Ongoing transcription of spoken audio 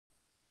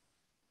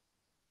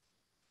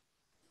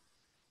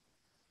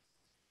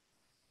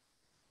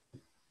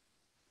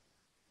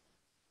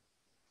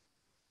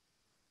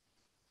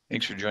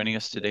Thanks for joining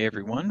us today,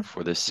 everyone,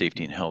 for this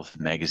Safety and Health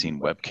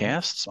magazine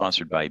webcast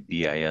sponsored by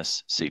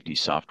BIS Safety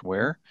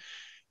Software.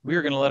 We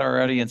are going to let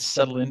our audience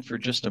settle in for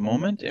just a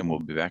moment, and we'll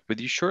be back with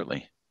you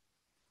shortly.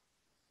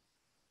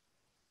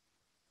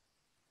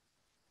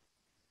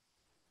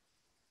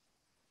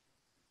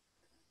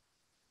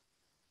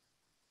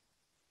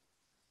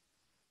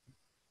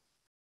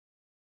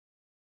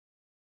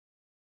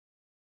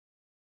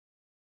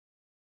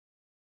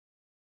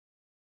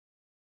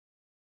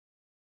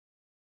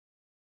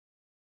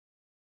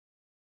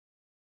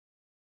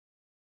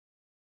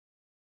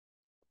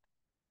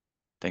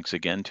 Thanks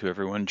again to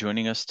everyone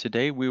joining us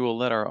today. We will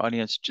let our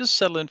audience just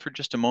settle in for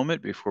just a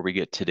moment before we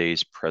get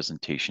today's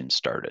presentation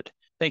started.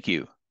 Thank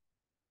you.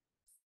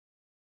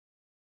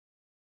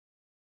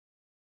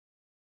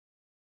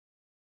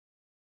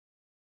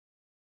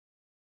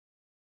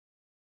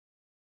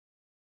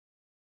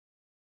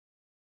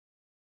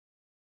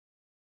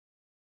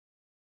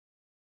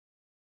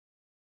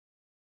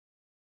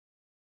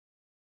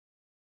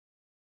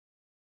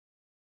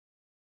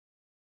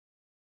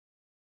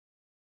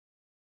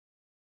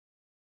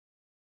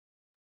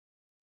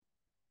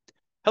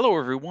 Hello,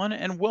 everyone,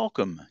 and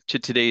welcome to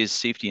today's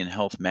Safety and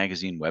Health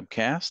magazine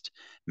webcast,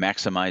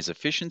 Maximize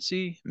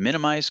Efficiency,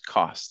 Minimize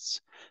Costs,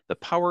 the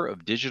Power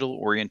of Digital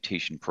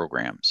Orientation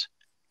Programs,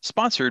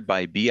 sponsored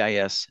by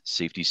BIS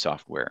Safety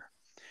Software.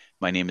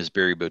 My name is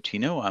Barry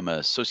Botino. I'm an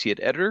associate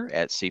editor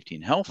at Safety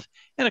and Health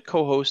and a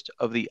co-host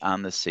of the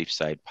On the Safe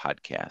Side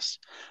podcast.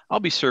 I'll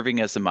be serving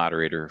as the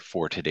moderator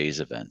for today's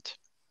event.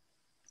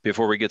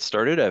 Before we get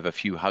started, I have a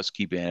few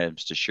housekeeping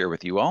items to share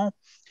with you all.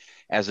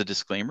 As a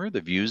disclaimer, the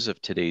views of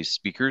today's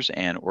speakers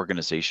and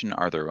organization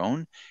are their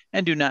own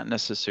and do not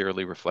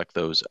necessarily reflect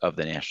those of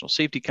the National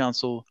Safety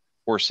Council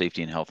or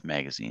Safety and Health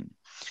magazine.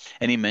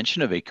 Any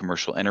mention of a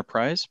commercial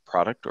enterprise,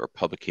 product, or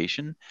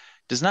publication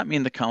does not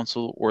mean the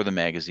council or the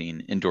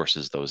magazine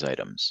endorses those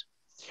items.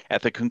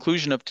 At the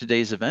conclusion of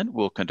today's event,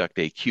 we'll conduct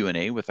a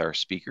Q&A with our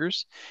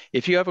speakers.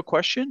 If you have a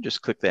question,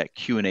 just click that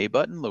Q&A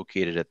button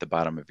located at the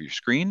bottom of your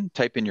screen,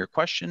 type in your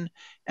question,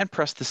 and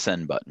press the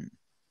send button.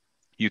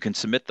 You can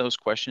submit those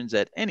questions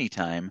at any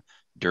time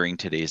during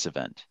today's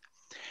event.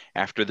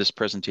 After this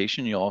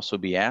presentation, you'll also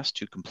be asked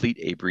to complete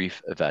a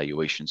brief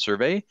evaluation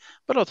survey,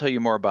 but I'll tell you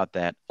more about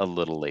that a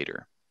little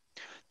later.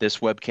 This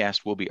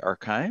webcast will be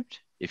archived.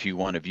 If you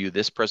want to view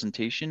this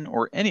presentation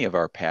or any of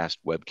our past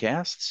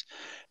webcasts,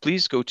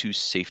 please go to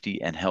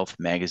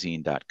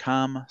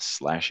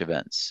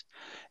safetyandhealthmagazine.com/events.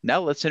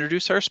 Now let's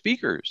introduce our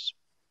speakers.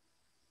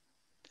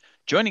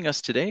 Joining us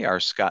today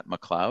are Scott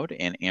McLeod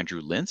and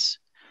Andrew Lintz.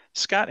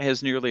 Scott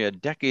has nearly a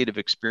decade of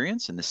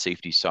experience in the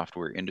safety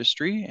software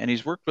industry, and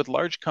he's worked with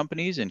large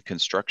companies in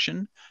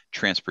construction,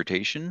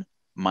 transportation,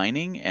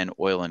 mining, and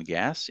oil and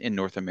gas in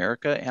North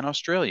America and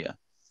Australia.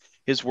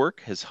 His work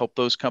has helped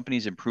those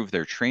companies improve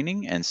their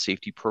training and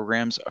safety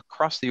programs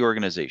across the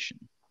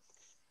organization.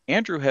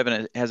 Andrew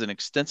has an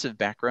extensive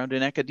background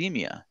in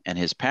academia, and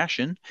his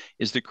passion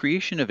is the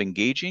creation of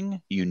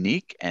engaging,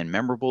 unique, and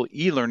memorable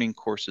e-learning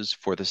courses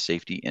for the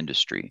safety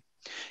industry.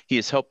 He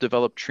has helped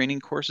develop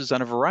training courses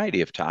on a variety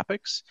of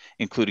topics,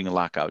 including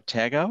lockout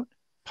tagout,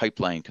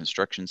 pipeline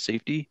construction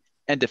safety,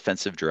 and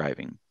defensive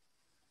driving.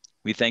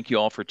 We thank you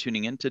all for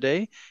tuning in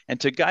today. And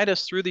to guide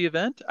us through the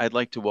event, I'd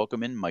like to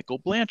welcome in Michael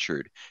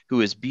Blanchard, who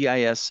is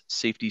BIS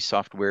Safety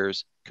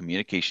Software's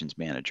Communications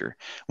Manager.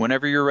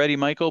 Whenever you're ready,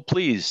 Michael,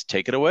 please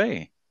take it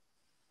away.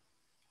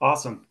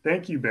 Awesome.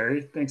 Thank you,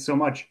 Barry. Thanks so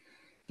much.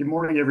 Good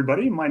morning,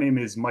 everybody. My name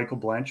is Michael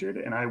Blanchard,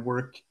 and I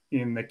work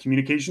in the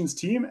communications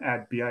team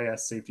at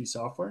BIS Safety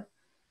Software.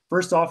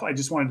 First off, I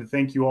just wanted to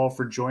thank you all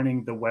for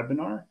joining the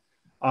webinar.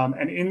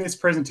 And in this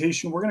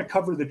presentation, we're going to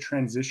cover the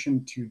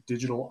transition to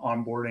digital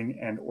onboarding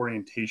and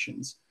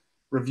orientations,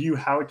 review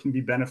how it can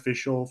be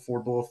beneficial for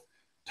both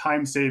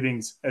time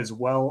savings as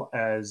well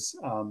as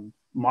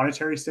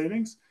monetary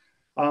savings.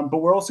 But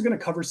we're also going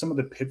to cover some of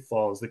the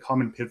pitfalls, the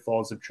common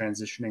pitfalls of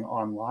transitioning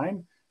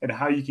online, and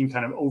how you can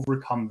kind of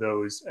overcome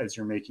those as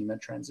you're making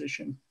that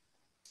transition.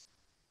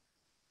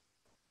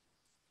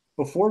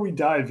 Before we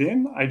dive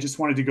in, I just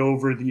wanted to go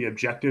over the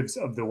objectives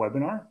of the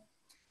webinar.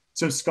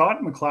 So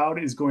Scott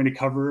McLeod is going to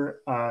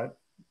cover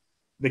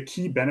the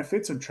key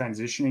benefits of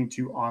transitioning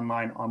to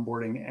online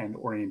onboarding and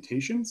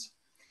orientations.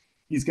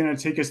 He's going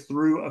to take us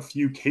through a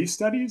few case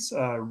studies,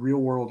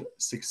 real-world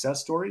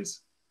success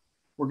stories.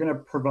 We're going to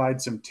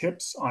provide some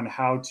tips on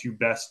how to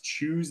best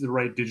choose the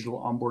right digital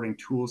onboarding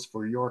tools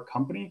for your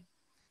company.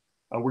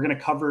 We're going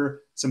to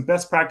cover some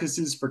best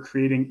practices for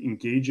creating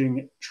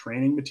engaging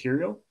training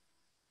material.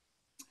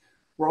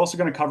 We're also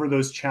going to cover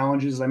those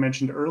challenges I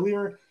mentioned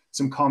earlier,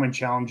 some common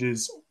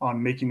challenges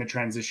on making the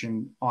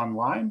transition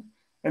online.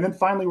 And then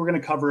finally, we're going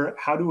to cover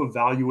how to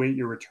evaluate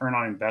your return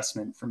on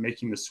investment from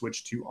making the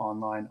switch to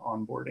online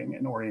onboarding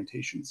and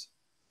orientations.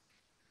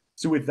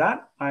 So with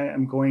that, I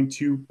am going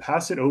to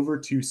pass it over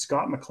to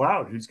Scott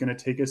McLeod, who's going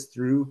to take us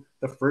through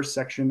the first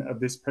section of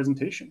this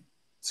presentation.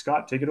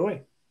 Scott, take it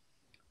away.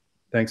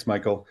 Thanks,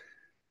 Michael.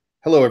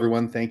 Hello,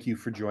 everyone. Thank you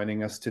for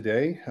joining us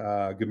today.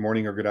 Good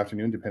morning or good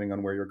afternoon, depending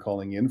on where you're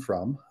calling in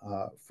from.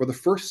 For the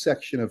first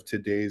section of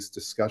today's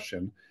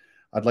discussion,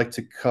 I'd like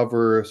to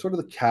cover sort of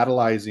the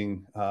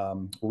catalyzing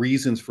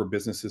reasons for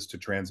businesses to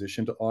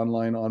transition to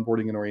online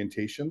onboarding and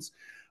orientations,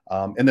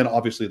 and then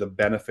obviously the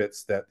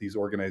benefits that these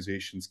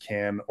organizations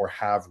can or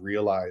have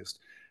realized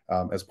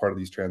as part of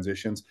these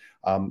transitions,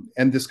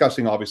 and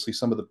discussing obviously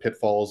some of the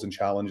pitfalls and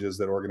challenges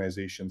that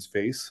organizations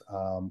face,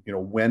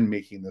 when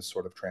making this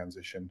sort of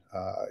transition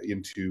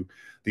into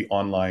the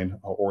online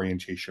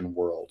orientation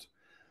world.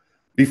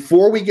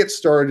 Before we get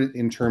started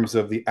in terms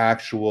of the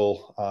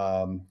actual,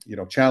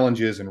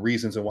 challenges and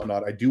reasons and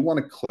whatnot, I do want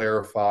to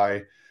clarify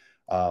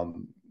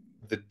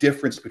the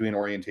difference between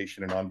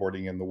orientation and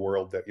onboarding in the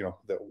world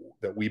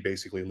that we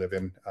basically live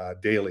in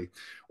daily.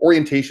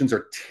 Orientations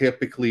are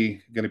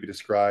typically going to be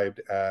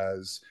described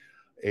as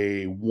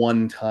a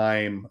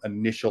one-time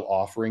initial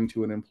offering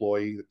to an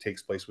employee that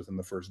takes place within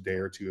the first day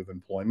or two of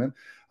employment,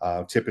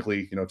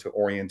 typically, to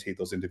orientate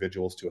those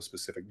individuals to a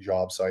specific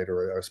job site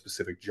or a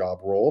specific job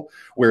role.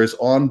 Whereas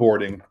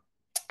onboarding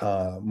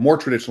more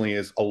traditionally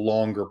is a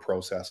longer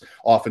process,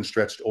 often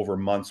stretched over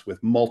months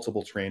with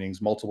multiple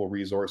trainings, multiple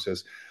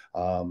resources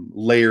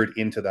layered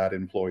into that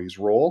employee's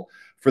role.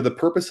 For the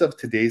purpose of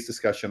today's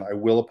discussion, I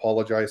will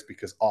apologize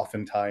because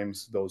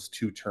oftentimes those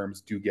two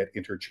terms do get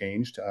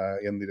interchanged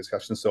in the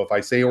discussion. So if I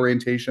say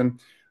orientation,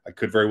 I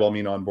could very well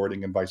mean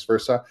onboarding and vice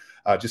versa.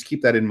 Just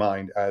keep that in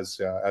mind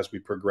as we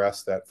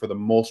progress, that for the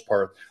most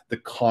part, the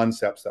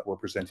concepts that we're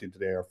presenting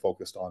today are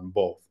focused on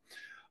both.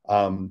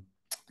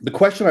 The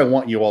question I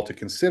want you all to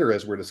consider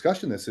as we're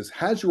discussing this is,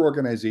 has your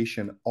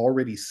organization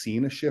already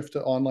seen a shift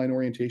to online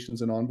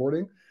orientations and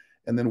onboarding?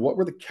 And then what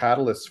were the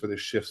catalysts for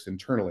this shifts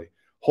internally?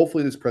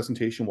 Hopefully this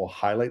presentation will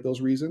highlight those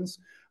reasons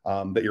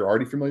that you're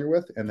already familiar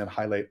with, and then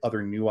highlight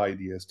other new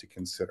ideas to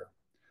consider.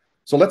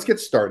 So let's get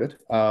started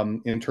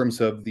in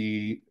terms of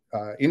the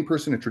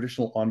in-person and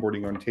traditional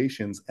onboarding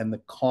orientations and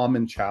the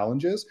common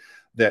challenges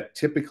that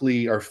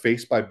typically are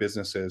faced by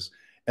businesses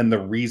and the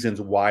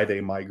reasons why they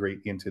migrate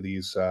into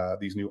these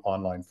new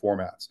online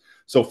formats.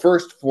 So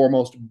first,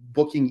 foremost,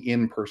 booking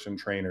in-person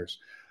trainers.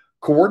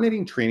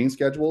 Coordinating training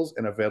schedules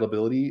and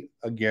availability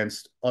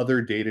against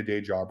other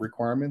day-to-day job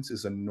requirements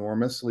is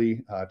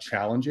enormously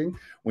challenging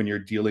when you're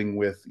dealing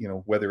with,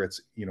 whether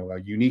it's,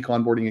 a unique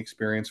onboarding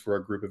experience for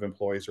a group of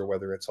employees or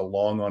whether it's a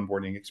long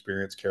onboarding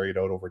experience carried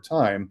out over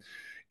time.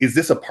 Is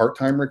this a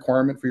part-time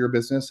requirement for your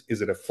business?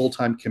 Is it a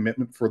full-time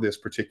commitment for this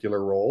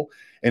particular role?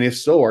 And if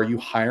so, are you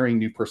hiring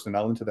new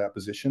personnel into that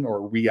position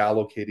or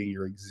reallocating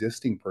your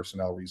existing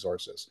personnel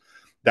resources?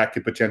 That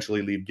could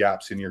potentially leave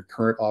gaps in your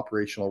current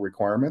operational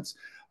requirements.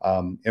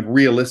 And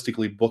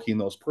realistically, booking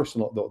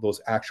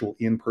those actual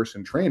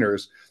in-person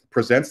trainers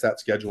presents that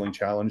scheduling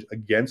challenge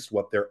against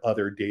what their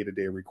other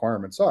day-to-day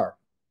requirements are.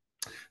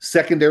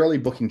 Secondarily,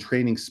 booking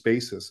training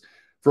spaces.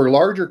 For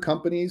larger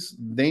companies,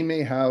 they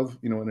may have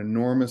an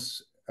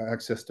enormous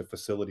access to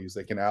facilities.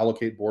 They can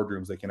allocate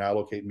boardrooms, they can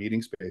allocate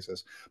meeting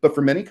spaces. But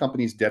for many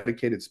companies,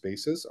 dedicated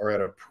spaces are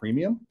at a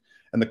premium,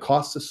 and the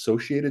costs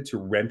associated to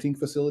renting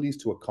facilities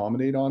to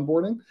accommodate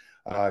onboarding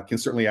can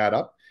certainly add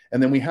up.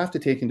 And then we have to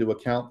take into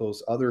account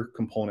those other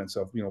components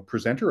of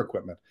presenter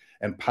equipment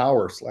and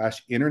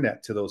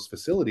power/internet to those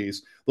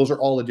facilities. Those are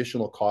all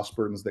additional cost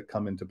burdens that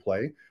come into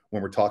play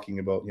when we're talking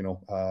about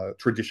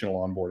traditional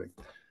onboarding.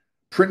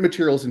 Print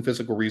materials and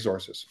physical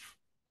resources.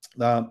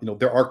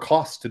 There are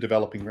costs to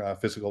developing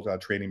physical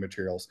training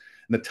materials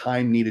and the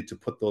time needed to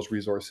put those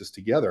resources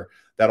together.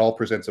 That all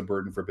presents a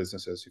burden for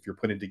businesses. If you're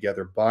putting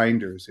together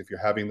binders, if you're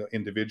having the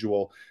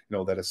individual,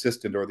 that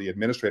assistant or the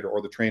administrator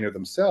or the trainer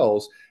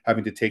themselves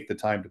having to take the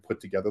time to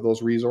put together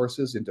those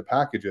resources into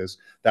packages,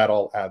 that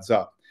all adds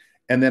up.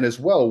 And then as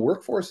well,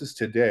 workforces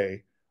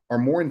today are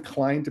more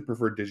inclined to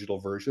prefer digital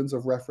versions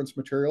of reference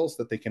materials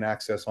that they can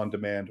access on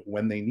demand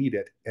when they need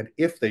it and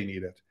if they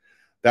need it.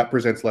 That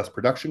presents less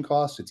production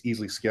costs, it's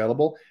easily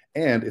scalable,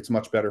 and it's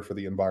much better for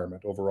the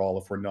environment overall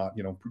if we're not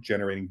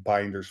generating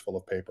binders full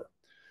of paper.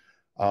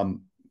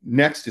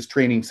 Next is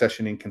training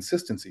session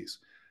inconsistencies.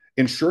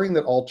 Ensuring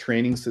that all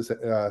training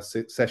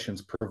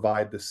sessions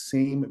provide the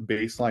same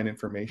baseline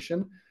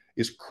information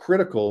is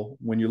critical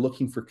when you're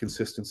looking for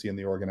consistency in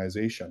the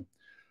organization.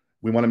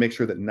 We want to make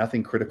sure that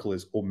nothing critical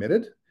is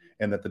omitted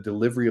and that the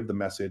delivery of the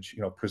message,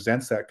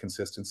 presents that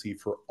consistency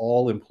for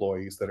all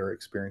employees that are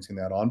experiencing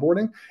that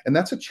onboarding. And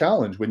that's a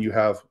challenge when you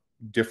have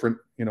different,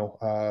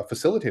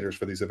 facilitators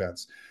for these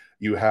events.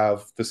 You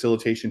have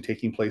facilitation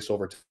taking place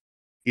over time.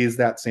 Is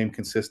that same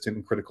consistent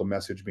and critical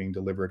message being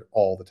delivered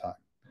all the time?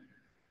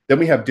 Then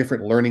we have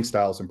different learning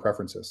styles and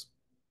preferences.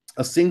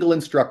 A single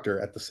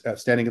instructor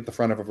standing at the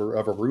front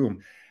of a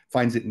room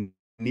finds it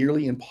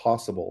nearly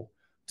impossible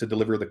to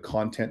deliver the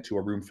content to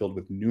a room filled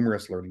with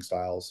numerous learning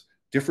styles,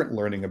 different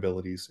learning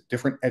abilities,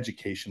 different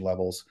education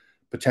levels,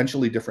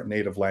 potentially different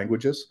native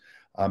languages.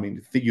 I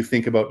mean, you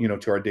think about,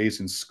 to our days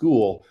in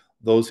school,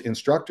 those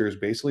instructors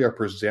basically are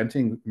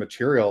presenting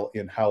material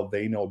in how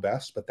they know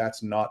best, but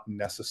that's not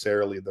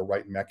necessarily the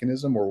right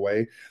mechanism or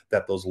way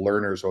that those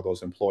learners or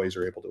those employees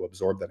are able to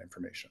absorb that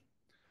information.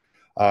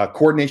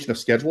 Coordination of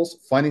schedules,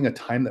 finding a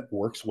time that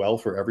works well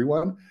for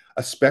everyone,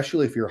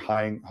 especially if you're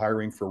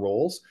hiring for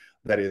roles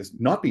that is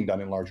not being done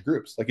in large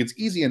groups. Like, it's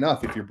easy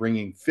enough if you're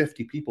bringing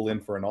 50 people in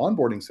for an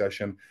onboarding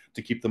session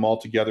to keep them all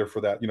together for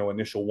that,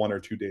 initial 1 or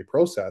 2 day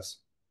process.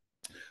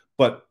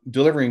 But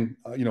delivering,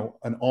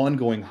 an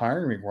ongoing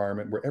hiring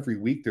requirement where every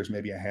week there's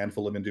maybe a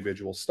handful of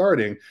individuals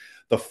starting,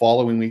 the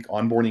following week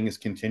onboarding is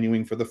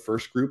continuing for the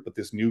first group, but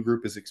this new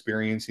group is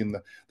experiencing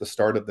the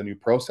start of the new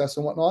process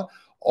and whatnot.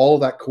 All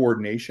of that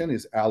coordination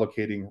is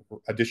allocating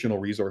additional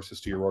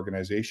resources to your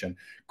organization.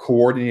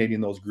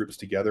 Coordinating those groups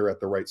together at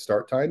the right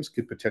start times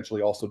could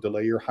potentially also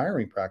delay your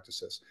hiring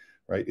practices,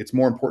 right? It's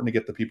more important to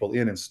get the people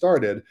in and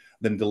started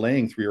than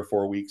delaying 3 or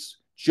 4 weeks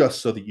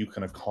just so that you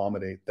can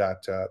accommodate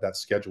that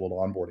scheduled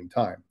onboarding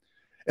time.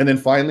 And then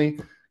finally,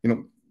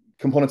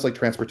 components like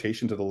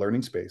transportation to the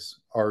learning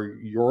space. Are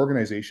your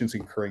organizations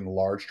incurring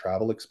large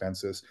travel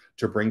expenses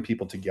to bring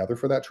people together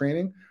for that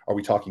training? Are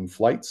we talking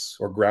flights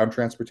or ground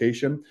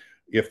transportation?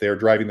 If they're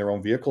driving their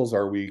own vehicles,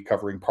 are we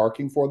covering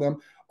parking for them?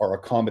 Are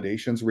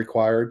accommodations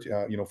required,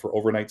 for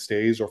overnight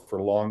stays or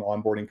for long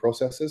onboarding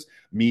processes?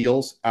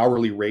 Meals,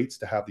 hourly rates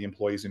to have the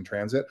employees in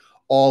transit.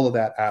 All of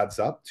that adds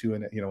up to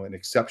an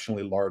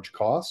exceptionally large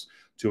cost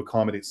to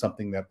accommodate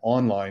something that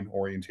online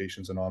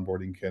orientations and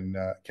onboarding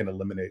can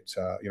eliminate,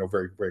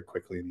 very, very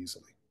quickly and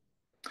easily.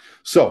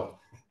 So,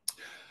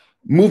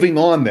 moving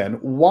on then,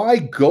 why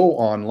go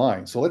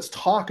online? So let's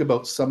talk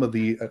about some of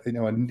the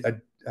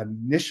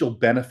initial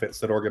benefits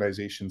that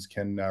organizations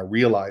can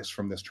realize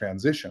from this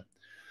transition.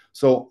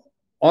 So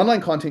online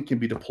content can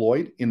be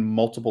deployed in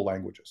multiple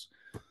languages.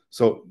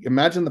 So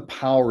imagine the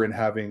power in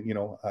having,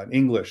 an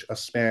English, a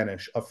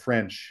Spanish, a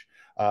French,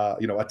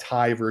 a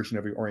Thai version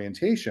of your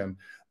orientation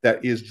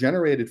that is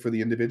generated for the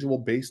individual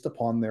based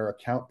upon their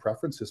account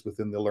preferences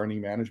within the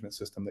learning management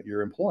system that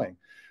you're employing.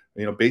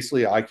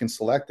 Basically, I can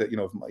select that,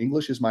 if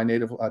English is my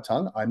native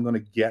tongue, I'm going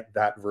to get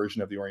that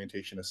version of the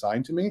orientation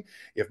assigned to me.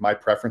 If my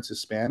preference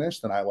is Spanish,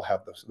 then I will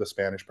have the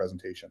Spanish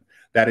presentation.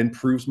 That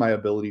improves my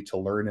ability to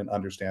learn and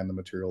understand the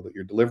material that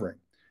you're delivering,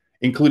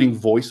 including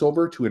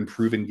voiceover to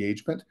improve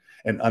engagement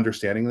and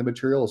understanding the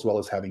material, as well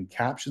as having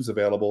captions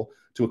available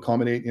to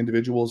accommodate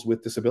individuals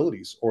with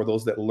disabilities or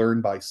those that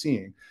learn by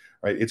seeing,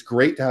 right? It's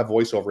great to have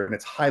voiceover, and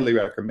it's highly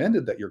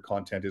recommended that your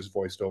content is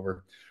voiced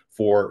over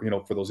for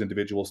those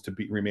individuals to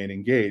remain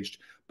engaged.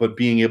 But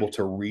being able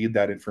to read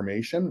that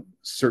information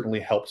certainly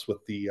helps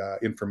with the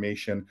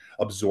information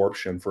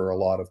absorption for a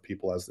lot of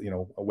people as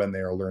when they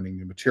are learning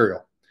new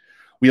material.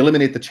 We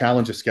eliminate the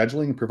challenge of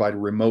scheduling and provide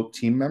remote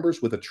team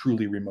members with a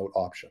truly remote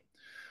option.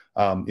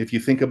 If you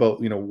think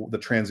about the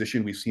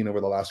transition we've seen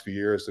over the last few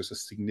years, there's a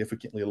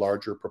significantly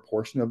larger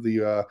proportion of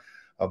the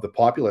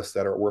populace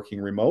that are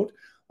working remote.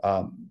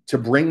 To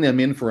bring them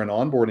in for an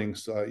onboarding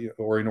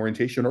or an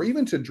orientation, or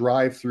even to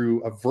drive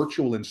through a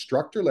virtual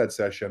instructor-led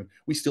session,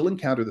 we still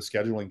encounter the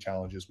scheduling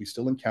challenges. We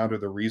still encounter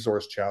the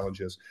resource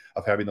challenges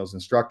of having those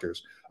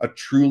instructors. A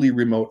truly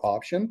remote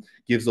option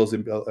gives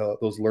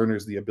those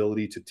learners the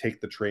ability to take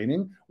the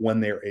training when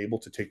they're able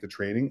to take the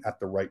training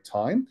at the right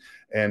time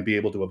and be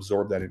able to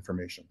absorb that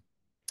information.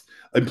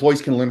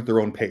 Employees can learn at their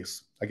own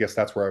pace. I guess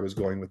that's where I was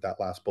going with that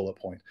last bullet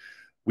point.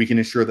 We can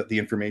ensure that the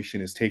information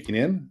is taken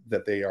in,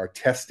 that they are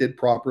tested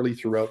properly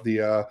throughout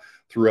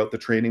the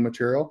training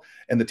material,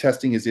 and the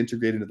testing is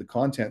integrated into the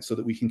content so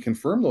that we can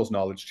confirm those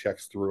knowledge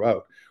checks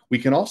throughout. We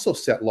can also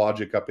set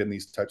logic up in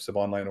these types of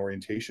online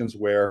orientations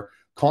where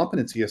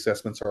competency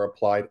assessments are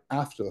applied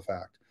after the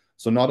fact.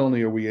 So not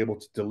only are we able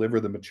to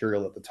deliver the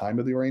material at the time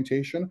of the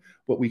orientation,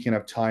 but we can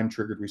have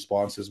time-triggered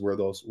responses where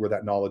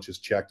that knowledge is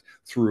checked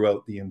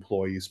throughout the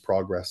employee's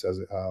progress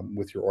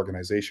with your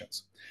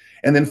organizations.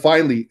 And then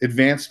finally,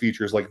 advanced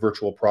features like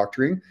virtual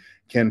proctoring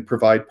can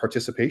provide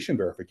participation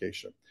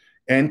verification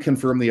and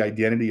confirm the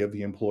identity of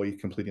the employee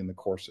completing the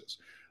courses.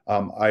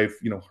 I've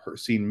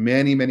seen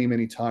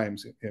many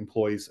times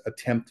employees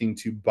attempting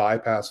to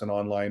bypass an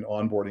online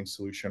onboarding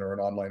solution or an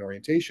online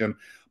orientation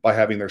by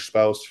having their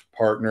spouse,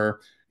 partner,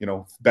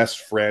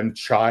 best friend,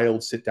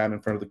 child sit down in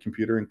front of the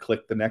computer and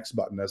click the next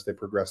button as they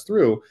progress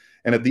through.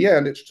 And at the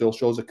end, it still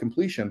shows a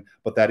completion,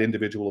 but that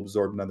individual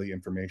absorbed none of the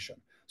information.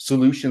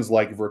 Solutions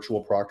like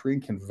virtual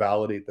proctoring can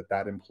validate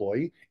that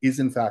employee is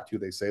in fact who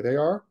they say they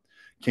are,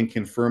 can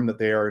confirm that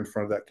they are in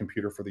front of that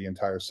computer for the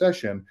entire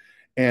session,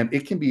 and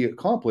it can be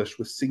accomplished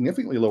with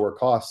significantly lower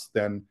costs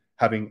than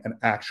having an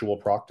actual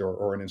proctor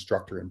or an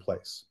instructor in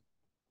place.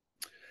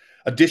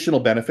 Additional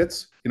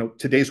benefits,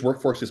 today's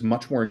workforce is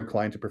much more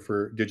inclined to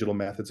prefer digital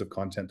methods of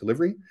content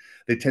delivery.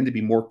 They tend to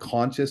be more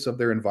conscious of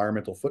their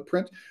environmental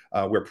footprint,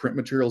 where print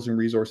materials and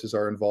resources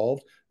are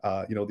involved,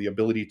 the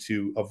ability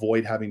to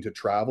avoid having to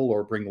travel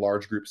or bring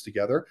large groups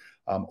together.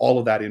 All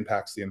of that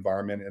impacts the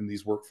environment, and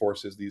these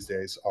workforces these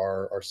days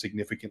are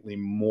significantly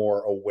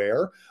more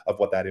aware of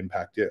what that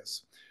impact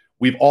is.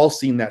 We've all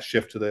seen that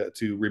shift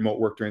to remote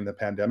work during the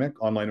pandemic.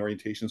 Online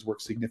orientations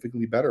work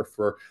significantly better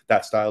for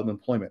that style of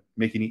employment,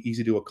 making it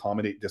easy to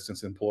accommodate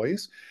distance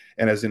employees.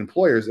 And as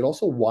employers, it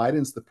also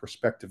widens the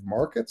prospective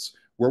markets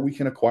where we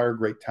can acquire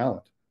great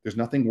talent. There's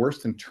nothing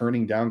worse than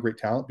turning down great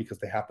talent because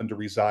they happen to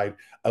reside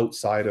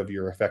outside of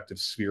your effective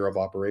sphere of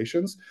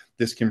operations.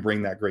 This can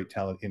bring that great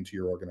talent into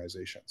your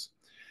organizations.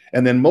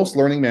 And then most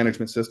learning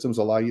management systems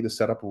allow you to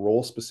set up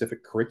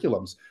role-specific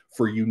curriculums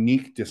for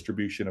unique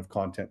distribution of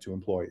content to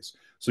employees.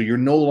 So you're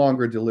no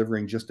longer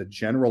delivering just a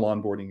general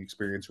onboarding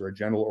experience or a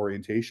general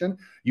orientation.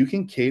 You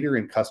can cater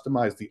and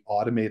customize the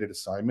automated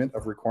assignment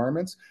of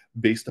requirements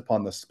based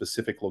upon the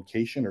specific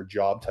location or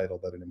job title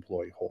that an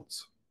employee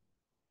holds.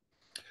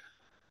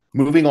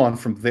 Moving on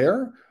from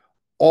there,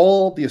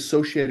 all the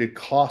associated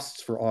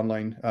costs for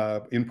online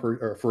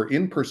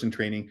in-person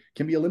training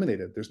can be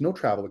eliminated. There's no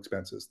travel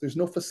expenses. There's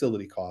no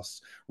facility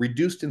costs,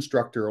 reduced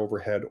instructor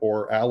overhead,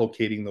 or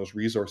allocating those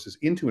resources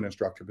into an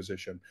instructor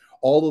position.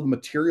 All of the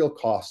material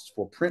costs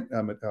for print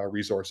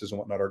resources and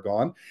whatnot are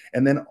gone.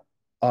 And then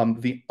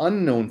the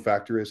unknown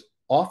factor is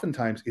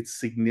oftentimes it's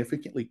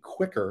significantly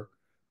quicker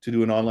to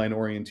do an online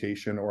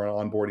orientation or an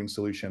onboarding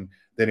solution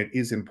than it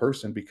is in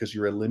person, because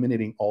you're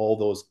eliminating all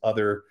those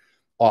other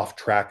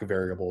off-track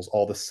variables,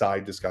 all the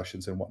side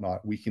discussions and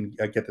whatnot. We can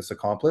get this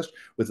accomplished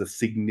with a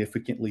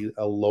significantly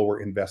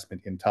lower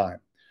investment in time.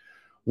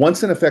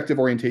 Once an effective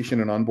orientation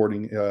and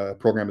onboarding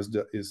program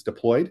is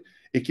deployed,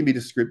 it can be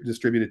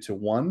distributed to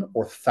one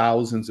or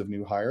thousands of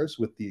new hires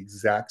with the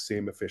exact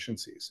same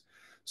efficiencies.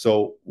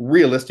 So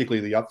realistically,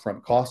 the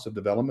upfront cost of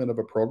development of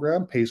a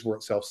program pays for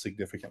itself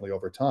significantly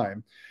over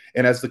time.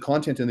 And as the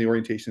content in the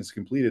orientation is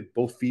completed,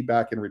 both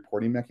feedback and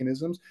reporting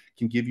mechanisms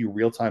can give you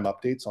real-time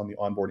updates on the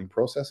onboarding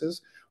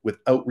processes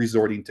without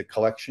resorting to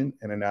collection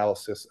and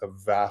analysis of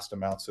vast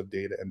amounts of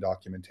data and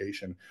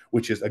documentation,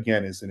 which is,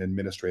 again, is an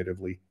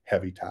administratively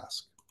heavy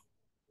task.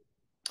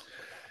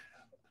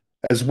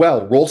 As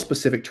well,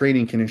 role-specific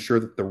training can ensure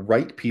that the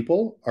right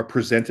people are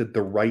presented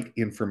the right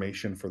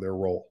information for their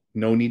role.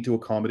 No need to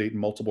accommodate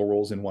multiple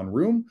roles in one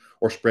room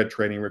or spread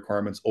training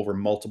requirements over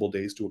multiple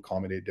days to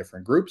accommodate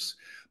different groups.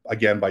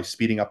 Again, by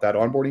speeding up that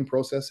onboarding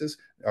process,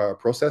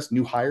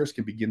 new hires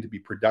can begin to be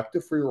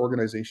productive for your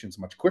organizations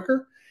much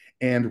quicker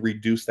and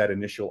reduce that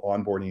initial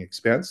onboarding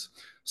expense.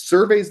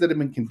 Surveys that have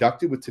been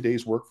conducted with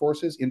today's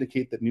workforces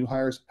indicate that new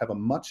hires have a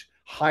much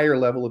higher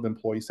level of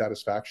employee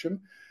satisfaction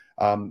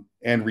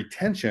and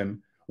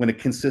retention when a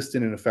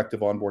consistent and effective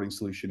onboarding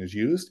solution is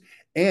used.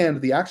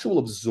 And the actual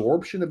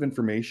absorption of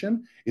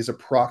information is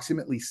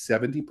approximately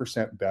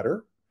 70%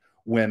 better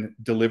when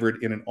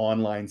delivered in an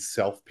online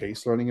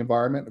self-paced learning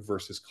environment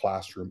versus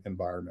classroom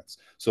environments.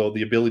 So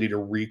the ability to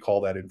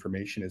recall that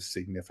information is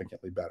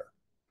significantly better.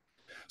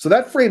 So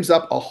that frames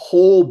up a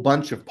whole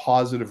bunch of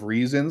positive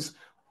reasons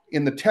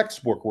in the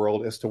textbook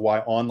world as to why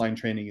online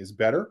training is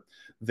better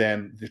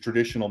than the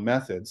traditional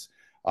methods.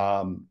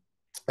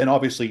 And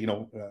obviously,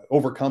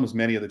 overcomes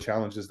many of the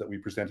challenges that we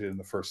presented in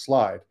the first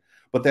slide.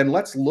 But then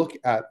let's look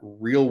at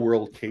real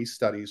world case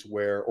studies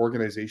where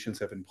organizations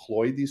have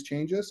employed these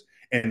changes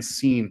and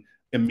seen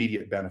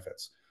immediate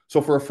benefits.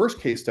 So for our first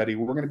case study,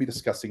 we're going to be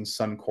discussing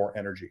Suncor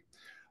Energy.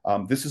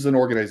 This is an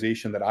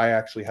organization that I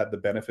actually had the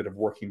benefit of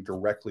working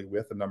directly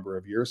with a number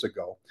of years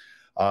ago.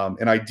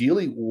 And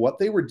ideally, what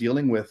they were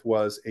dealing with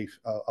was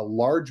a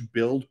large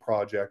build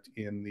project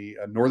in the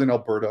northern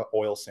Alberta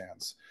oil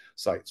sands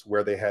sites,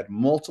 where they had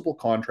multiple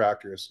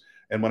contractors.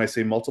 And when I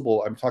say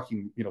multiple, I'm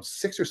talking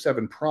 6 or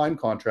 7 prime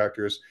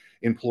contractors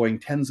employing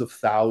tens of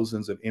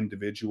thousands of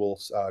individual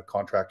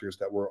contractors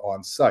that were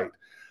on site.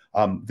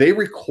 They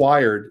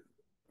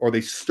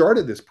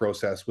started this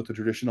process with the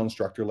traditional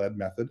instructor-led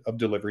method of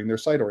delivering their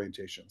site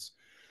orientations.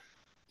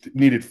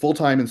 Needed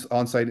full-time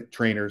on-site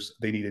trainers.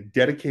 They needed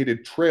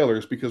dedicated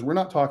trailers, because we're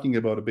not talking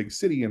about a big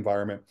city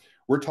environment.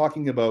 We're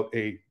talking about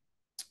a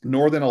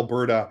northern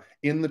Alberta,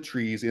 in the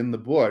trees, in the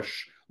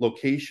bush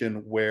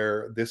location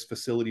where this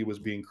facility was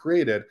being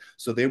created.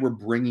 So they were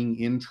bringing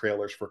in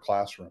trailers for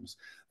classrooms.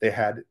 They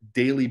had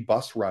daily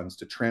bus runs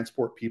to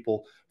transport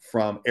people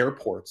from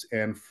airports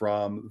and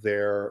from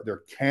their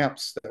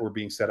camps that were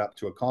being set up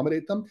to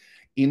accommodate them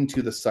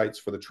into the sites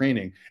for the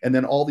training. And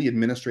then all the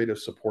administrative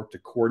support to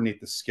coordinate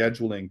the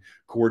scheduling,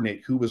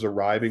 coordinate who was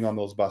arriving on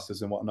those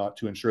buses and whatnot,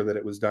 to ensure that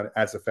it was done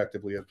as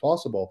effectively as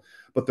possible.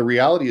 But the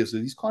reality is that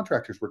these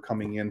contractors were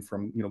coming in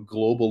from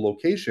global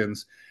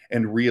locations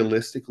and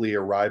realistically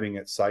arriving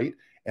at site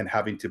and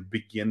having to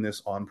begin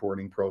this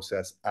onboarding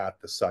process at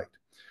the site.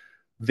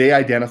 They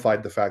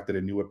identified the fact that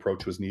a new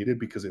approach was needed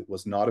because it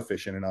was not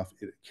efficient enough.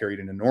 It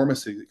carried an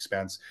enormous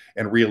expense,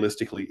 and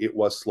realistically, it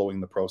was slowing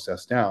the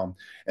process down.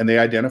 And they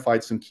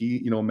identified some key,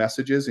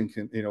 messages and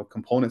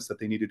components that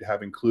they needed to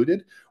have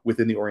included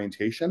within the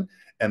orientation,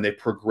 and they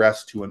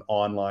progressed to an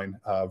online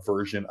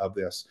version of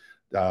this.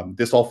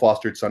 This all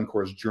fostered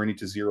Suncor's journey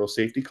to zero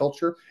safety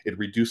culture. It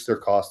reduced their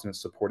cost, and it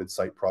supported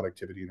site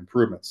productivity and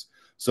improvements.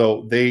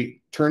 So they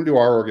turned to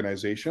our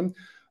organization.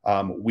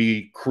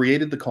 We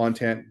created the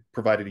content,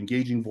 provided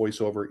engaging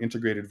voiceover,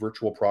 integrated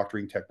virtual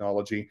proctoring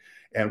technology,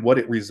 and what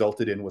it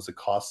resulted in was a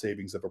cost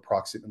savings of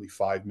approximately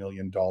 $5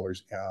 million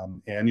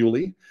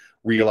annually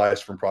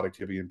realized from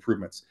productivity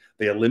improvements.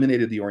 They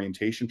eliminated the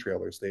orientation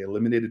trailers. They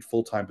eliminated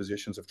full-time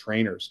positions of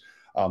trainers.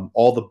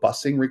 All the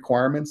busing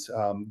requirements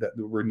that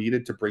were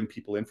needed to bring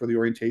people in for the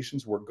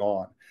orientations were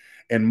gone.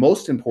 And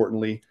most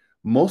importantly,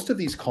 most of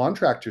these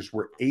contractors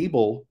were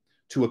able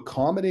to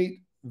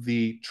accommodate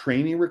the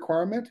training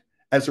requirement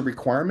as a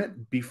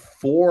requirement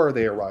before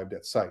they arrived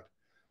at site.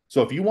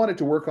 So if you wanted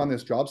to work on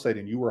this job site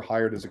and you were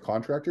hired as a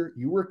contractor,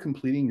 you were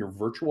completing your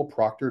virtual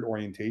proctored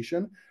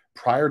orientation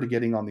prior to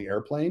getting on the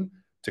airplane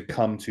to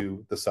come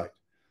to the site.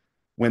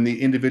 When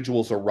the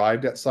individuals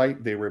arrived at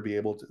site, they were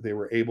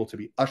able to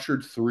be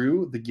ushered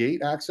through the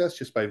gate access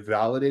just by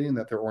validating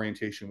that their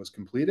orientation was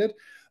completed.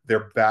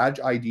 Their badge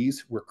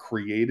IDs were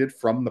created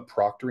from the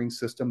proctoring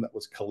system that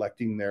was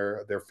collecting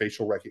their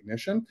facial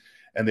recognition,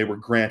 and they were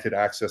granted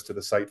access to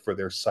the site for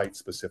their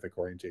site-specific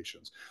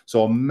orientations.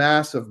 So a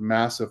massive,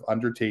 massive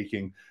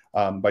undertaking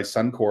by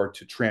Suncor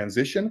to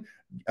transition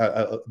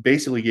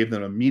basically gave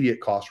them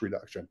immediate cost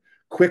reduction.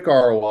 Quick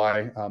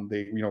ROI.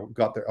 They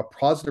got a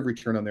positive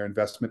return on their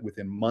investment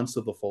within months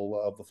of the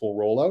full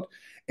rollout,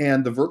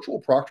 and the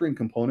virtual proctoring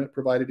component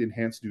provided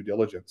enhanced due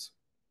diligence.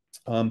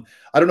 I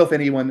don't know if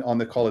anyone on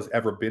the call has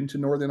ever been to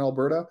Northern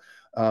Alberta.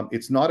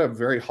 It's not a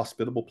very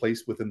hospitable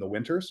place within the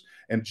winters.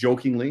 And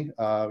jokingly,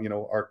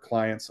 our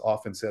clients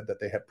often said that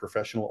they had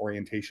professional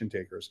orientation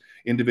takers,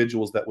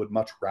 individuals that would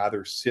much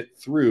rather sit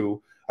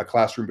through a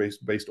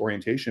classroom-based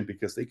orientation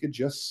because they could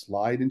just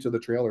slide into the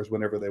trailers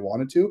whenever they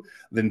wanted to,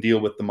 than deal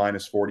with the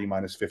 -40,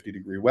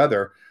 -50-degree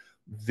weather.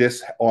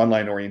 This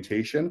online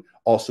orientation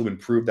also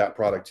improved that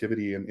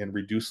productivity and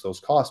reduced those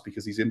costs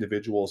because these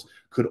individuals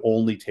could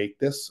only take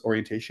this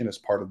orientation as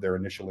part of their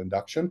initial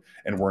induction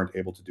and weren't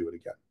able to do it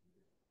again.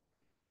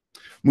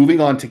 Moving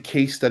on to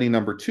case study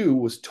number 2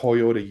 was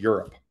Toyota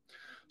Europe.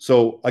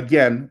 So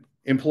again,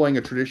 employing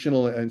a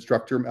traditional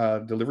instructor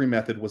delivery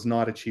method was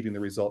not achieving the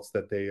results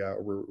that they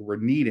were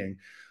needing.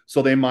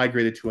 So they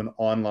migrated to an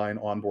online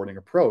onboarding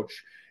approach.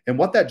 And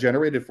what that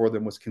generated for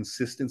them was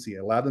consistency. It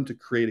allowed them to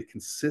create a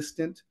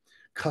consistent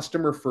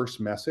customer first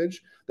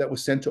message that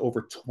was sent to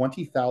over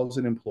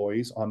 20,000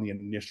 employees on the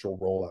initial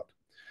rollout.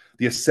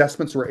 The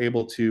assessments were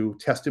able to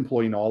test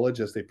employee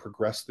knowledge as they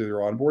progressed through their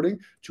onboarding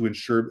to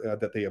ensure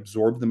that they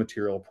absorbed the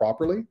material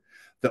properly.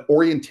 The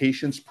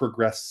orientations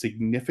progressed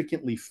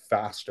significantly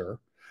faster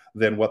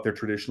than what their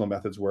traditional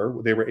methods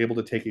were. They were able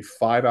to take a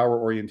 5-hour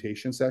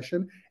orientation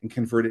session and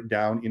convert it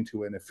down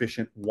into an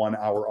efficient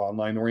 1-hour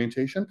online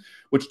orientation,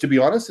 which, to be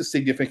honest, is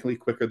significantly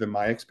quicker than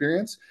my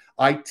experience.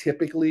 I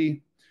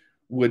typically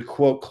would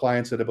quote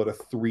clients at about a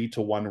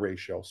 3-to-1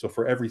 ratio. So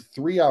for every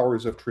 3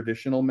 hours of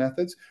traditional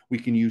methods, we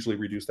can usually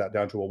reduce that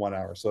down to a 1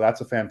 hour. So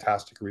that's a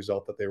fantastic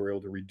result that they were able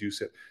to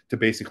reduce it to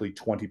basically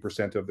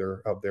 20% of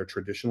their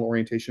traditional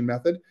orientation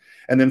method.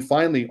 And then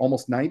finally,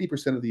 almost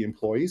 90% of the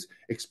employees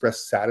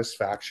expressed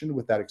satisfaction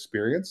with that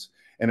experience.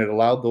 And it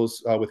allowed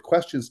those with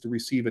questions to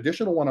receive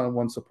additional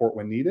one-on-one support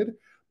when needed,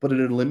 but it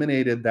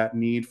eliminated that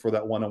need for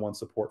that one-on-one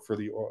support for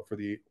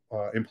the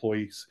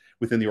employees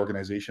within the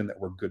organization that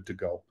were good to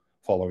go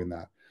following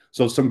that.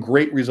 So some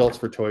great results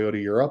for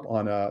Toyota Europe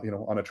on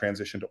a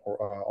transition to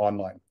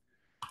online.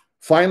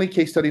 Finally,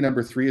 case study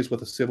number 3 is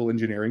with a civil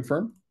engineering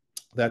firm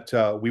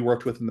that we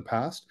worked with in the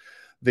past.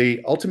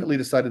 They ultimately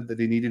decided that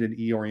they needed an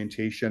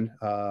e-orientation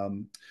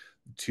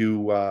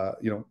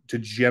to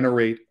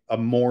generate a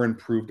more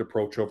improved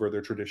approach over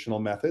their traditional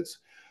methods.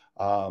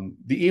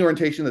 The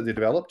e-orientation that they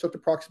developed took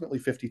approximately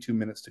 52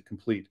 minutes to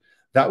complete.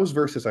 That was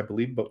versus, I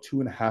believe, about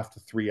 2.5 to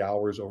 3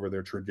 hours over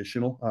their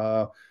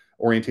traditional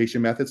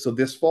orientation methods. So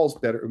this falls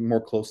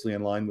more closely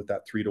in line with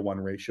that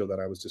 3-to-1 ratio that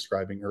I was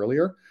describing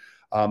earlier.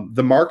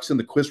 The marks and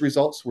the quiz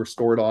results were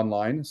stored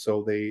online, so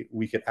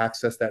we could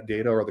access that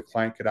data, or the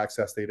client could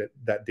access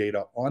that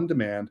data on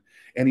demand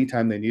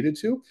anytime they needed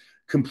to.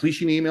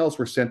 Completion emails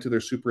were sent to their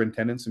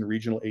superintendents and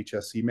regional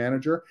HSC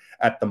manager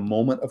at the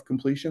moment of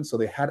completion, so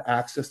they had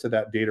access to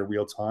that data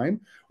real time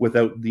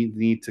without the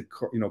need to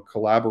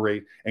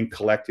collaborate and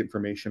collect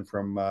information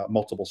from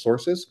multiple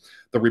sources.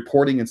 The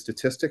reporting and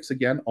statistics,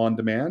 again, on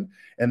demand,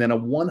 and then a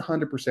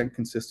 100%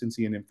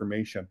 consistency in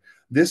information.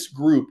 This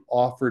group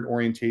offered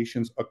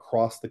orientations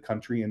across the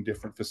country in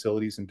different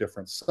facilities and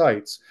different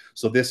sites,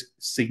 so this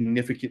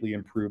significantly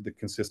improved the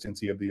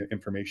consistency of the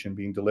information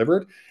being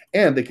delivered,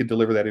 and they could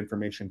deliver that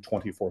information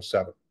 24/7.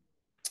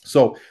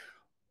 So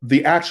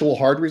the actual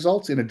hard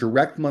results in a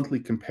direct monthly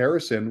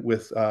comparison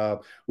with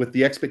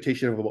the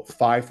expectation of about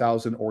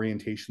 5,000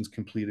 orientations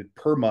completed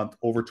per month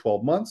over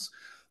 12 months,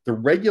 the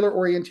regular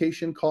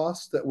orientation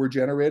costs that were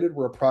generated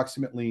were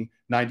approximately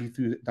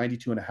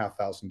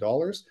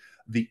 $92,500.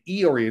 The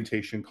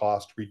e-orientation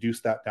cost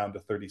reduced that down to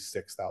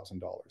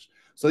 $36,000.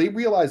 So they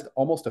realized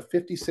almost a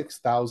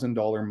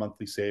 $56,000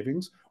 monthly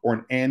savings, or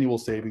an annual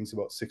savings of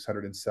about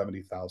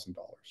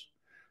 $670,000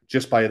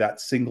 just by that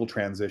single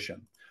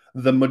transition.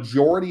 The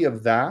majority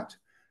of that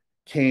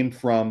came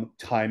from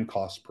time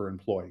cost per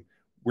employee.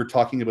 We're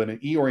talking about an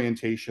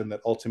e-orientation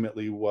that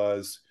ultimately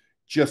was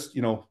just,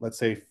 let's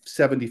say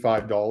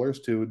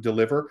 $75 to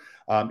deliver.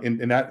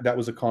 And that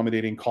was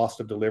accommodating cost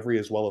of delivery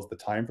as well as the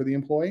time for the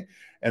employee.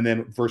 And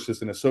then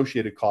versus an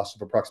associated cost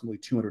of approximately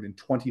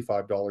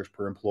 $225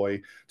 per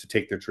employee to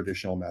take their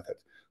traditional method.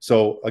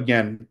 So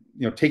again,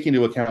 taking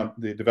into account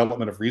the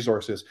development of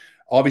resources,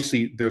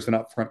 obviously there's an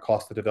upfront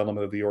cost to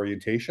development of the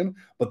orientation,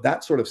 but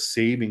that sort of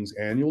savings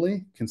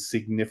annually can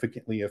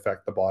significantly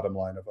affect the bottom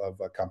line of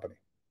a company.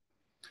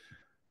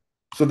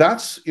 So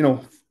that's,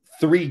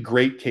 3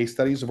 great case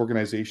studies of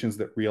organizations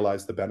that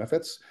realize the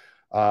benefits,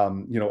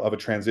 of a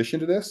transition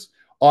to this.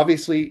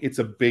 Obviously, it's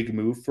a big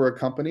move for a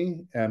company,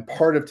 and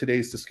part of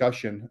today's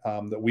discussion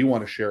that we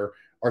want to share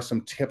are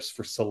some tips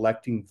for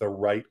selecting the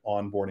right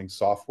onboarding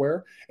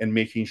software and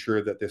making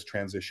sure that this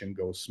transition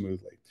goes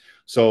smoothly.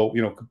 So,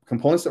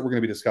 components that we're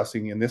going to be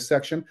discussing in this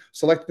section: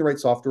 selecting the right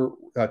software,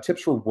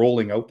 tips for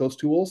rolling out those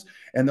tools,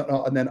 and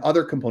then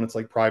other components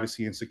like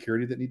privacy and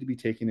security that need to be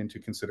taken into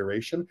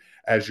consideration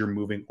as you're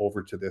moving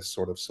over to this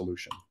sort of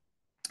solution.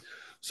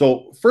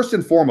 So first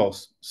and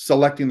foremost,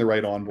 selecting the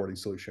right onboarding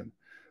solution.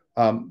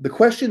 The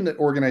question that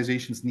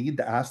organizations need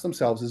to ask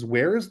themselves is,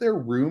 where is there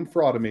room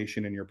for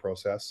automation in your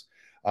process?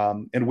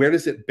 And where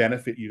does it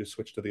benefit you to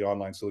switch to the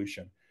online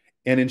solution?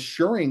 And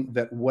ensuring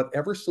that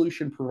whatever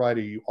solution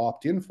provider you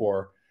opt in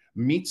for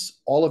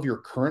meets all of your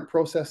current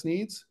process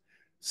needs,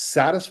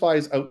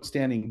 satisfies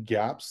outstanding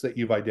gaps that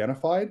you've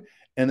identified,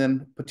 and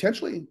then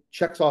potentially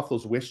checks off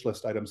those wish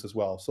list items as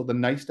well. So the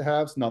nice to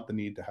haves, not the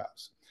need to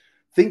haves.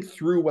 Think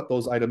through what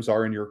those items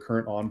are in your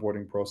current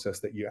onboarding process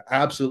that you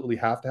absolutely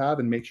have to have,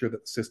 and make sure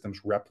that the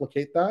systems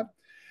replicate that.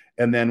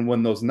 And then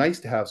when those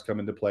nice to haves come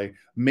into play,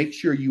 make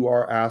sure you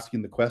are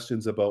asking the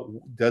questions about,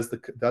 does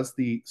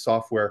the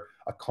software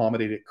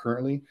accommodate it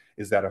currently?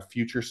 Is that a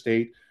future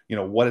state?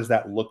 What does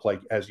that look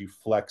like as you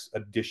flex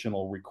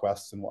additional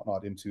requests and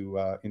whatnot into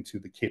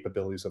the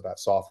capabilities of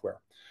that software?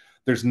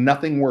 There's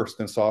nothing worse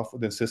than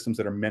systems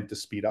that are meant to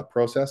speed up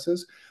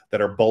processes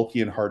that are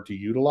bulky and hard to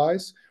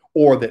utilize,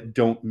 or that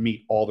don't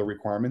meet all the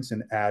requirements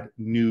and add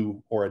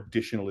new or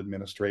additional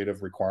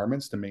administrative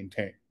requirements to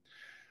maintain.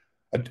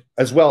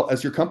 As well,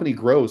 as your company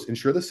grows,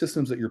 ensure the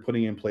systems that you're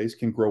putting in place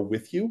can grow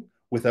with you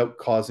without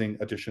causing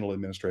additional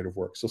administrative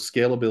work. So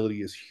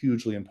scalability is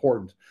hugely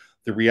important.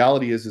 The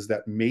reality is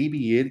that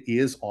maybe it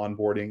is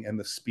onboarding and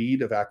the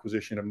speed of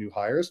acquisition of new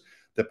hires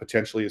that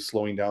potentially is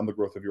slowing down the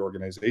growth of your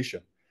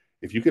organization.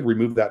 If you could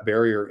remove that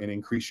barrier and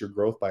increase your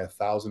growth by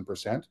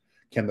 1,000%,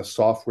 can the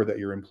software that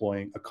you're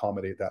employing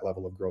accommodate that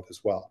level of growth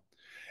as well?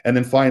 And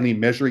then finally,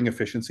 measuring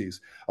efficiencies.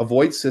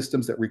 Avoid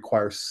systems that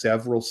require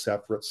several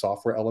separate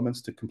software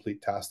elements to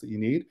complete tasks that you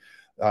need.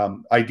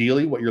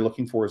 Ideally, what you're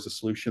looking for is a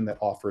solution that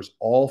offers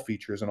all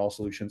features and all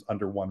solutions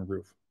under one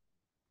roof.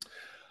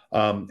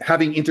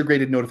 Having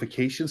integrated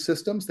notification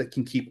systems that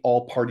can keep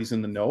all parties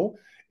in the know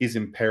is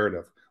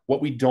imperative. What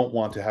we don't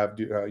want to have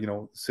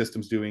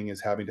systems doing is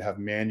having to have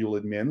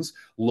manual admins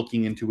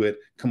looking into it,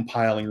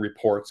 compiling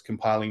reports,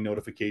 compiling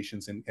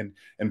notifications,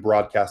 and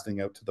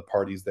broadcasting out to the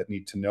parties that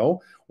need to know.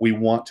 We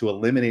want to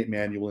eliminate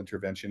manual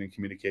intervention in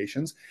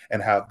communications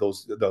and have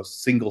those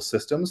single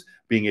systems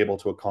being able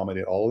to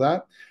accommodate all of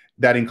that.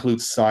 That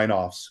includes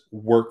sign-offs,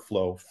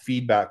 workflow,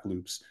 feedback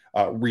loops,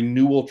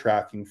 renewal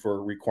tracking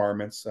for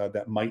requirements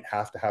that might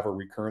have to have a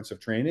recurrence of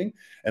training,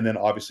 and then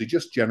obviously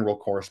just general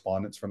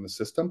correspondence from the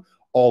system.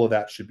 All of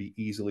that should be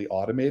easily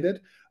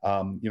automated,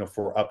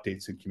 for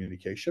updates and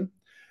communication.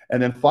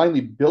 And then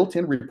finally,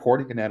 built-in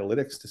reporting and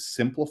analytics to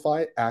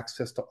simplify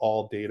access to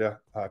all data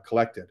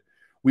collected.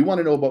 We want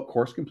to know about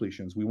course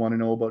completions. We want to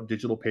know about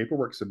digital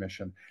paperwork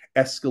submission,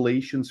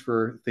 escalations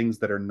for things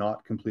that are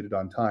not completed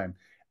on time,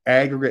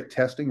 aggregate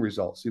testing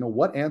results.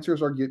 What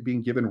answers are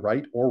being given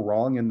right or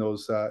wrong in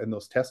those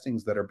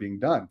testings that are being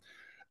done?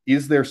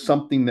 Is there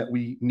something that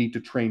we need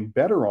to train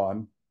better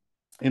on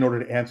in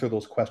order to answer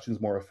those questions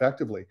more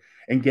effectively?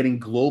 And getting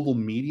global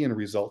median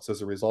results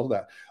as a result of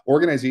that.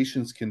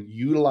 Organizations can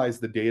utilize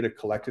the data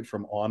collected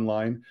from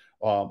online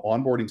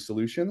onboarding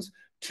solutions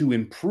to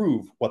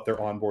improve what their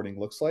onboarding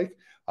looks like.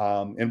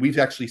 And we've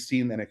actually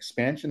seen an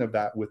expansion of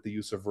that with the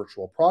use of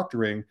virtual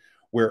proctoring,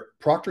 where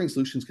proctoring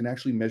solutions can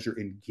actually measure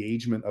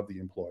engagement of the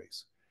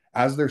employees.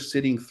 As they're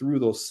sitting through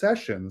those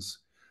sessions,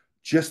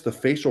 just the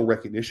facial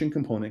recognition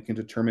component can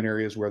determine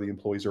areas where the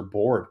employees are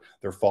bored,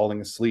 they're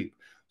falling asleep.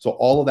 So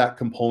all of that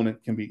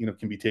component can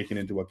be taken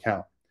into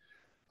account.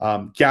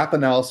 Gap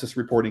analysis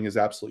reporting is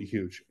absolutely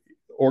huge.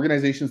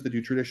 Organizations that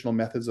do traditional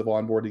methods of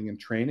onboarding and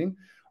training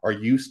are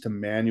used to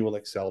manual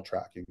Excel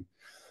tracking.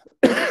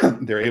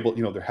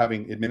 They're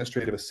having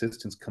administrative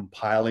assistants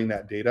compiling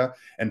that data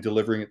and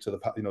delivering it to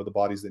the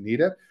bodies that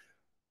need it.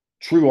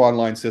 True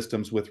online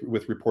systems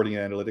with reporting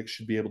and analytics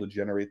should be able to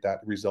generate that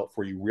result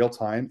for you real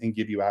time and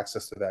give you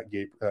access to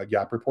that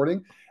gap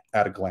reporting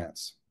at a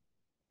glance.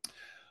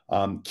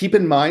 Keep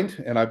in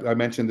mind, and I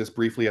mentioned this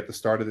briefly at the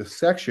start of this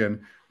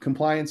section,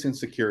 compliance and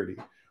security.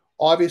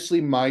 Obviously,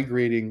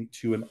 migrating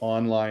to an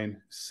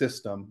online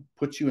system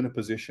puts you in a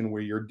position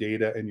where your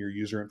data and your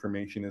user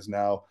information is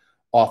now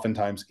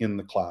oftentimes in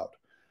the cloud,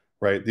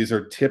 right? These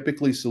are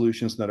typically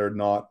solutions that are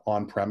not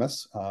on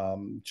premise,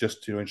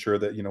 just to ensure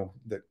that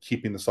that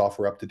keeping the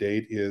software up to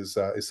date is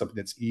something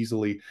that's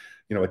easily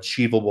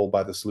achievable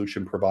by the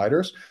solution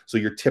providers. So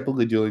you're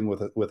typically dealing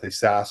with a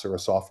SaaS or a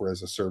software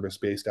as a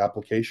service-based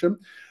application.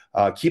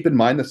 Keep in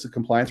mind that's the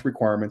compliance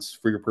requirements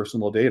for your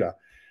personal data.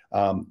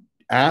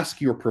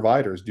 Ask your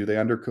providers, do they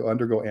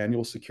undergo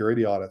annual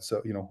security audits?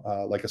 So,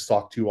 like a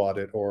SOC 2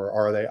 audit, or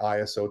are they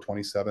ISO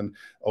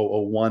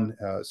 27001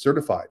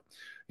 certified?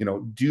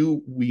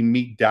 Do we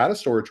meet data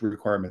storage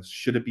requirements?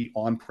 Should it be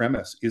on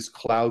premise? Is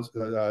cloud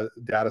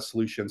data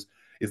solutions,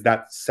 is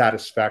that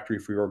satisfactory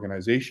for your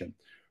organization?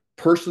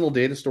 Personal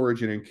data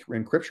storage and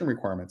encryption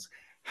requirements.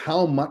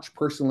 How much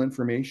personal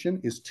information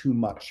is too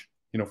much,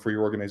 for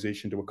your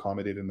organization to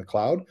accommodate in the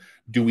cloud?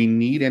 Do we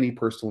need any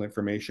personal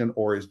information,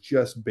 or is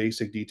just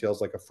basic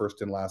details like a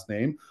first and last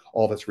name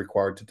all that's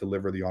required to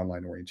deliver the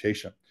online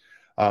orientation?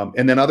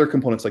 And then other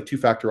components like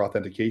two-factor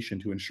authentication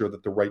to ensure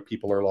that the right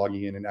people are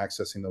logging in and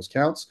accessing those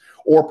accounts,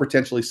 or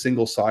potentially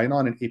single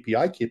sign-on and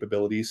API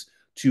capabilities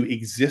to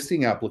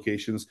existing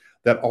applications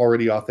that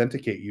already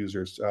authenticate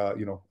users,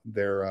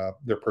 their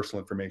personal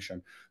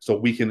information. So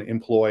we can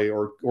employ,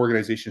 or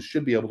organizations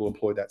should be able to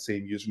employ, that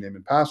same username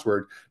and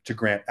password to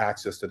grant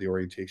access to the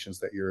orientations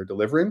that you're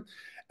delivering.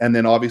 And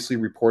then obviously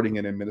reporting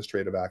and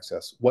administrative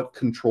access. What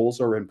controls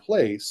are in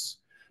place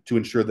to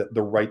ensure that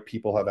the right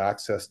people have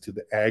access to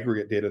the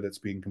aggregate data that's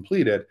being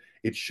completed?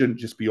 It shouldn't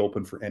just be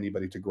open for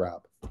anybody to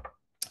grab.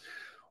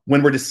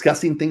 When we're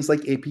discussing things like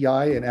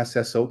API and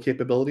SSO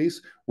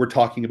capabilities, we're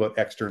talking about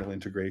external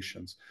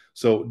integrations.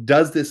 So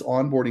does this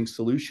onboarding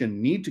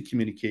solution need to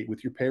communicate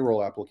with your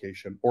payroll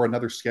application or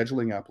another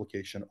scheduling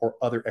application or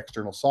other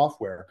external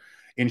software?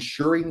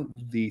 Ensuring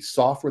the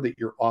software that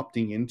you're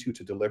opting into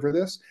to deliver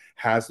this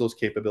has those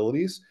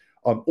capabilities,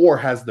 or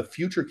has the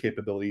future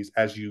capabilities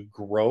as you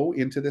grow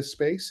into this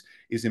space,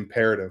 is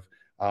imperative.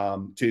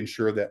 To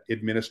ensure that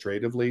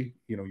administratively,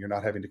 you're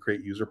not having to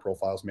create user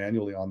profiles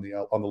manually on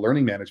the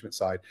learning management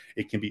side.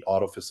 It can be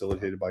auto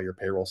facilitated by your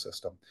payroll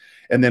system.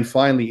 And then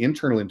finally,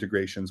 internal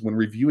integrations. When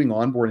reviewing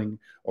onboarding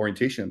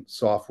orientation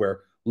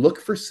software, look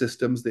for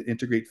systems that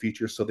integrate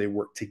features so they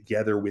work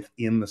together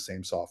within the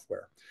same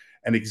software.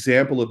 An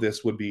example of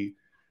this would be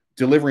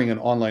delivering an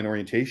online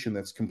orientation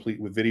that's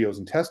complete with videos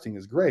and testing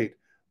is great,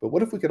 but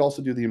what if we could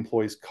also do the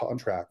employees'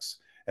 contracts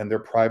and their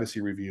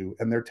privacy review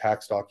and their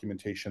tax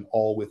documentation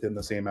all within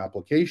the same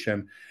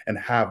application, and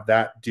have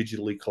that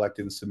digitally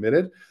collected and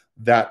submitted?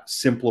 That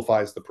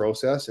simplifies the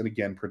process, and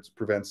again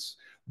prevents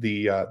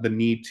the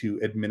need to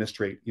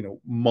administrate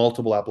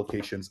multiple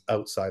applications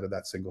outside of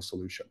that single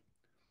solution.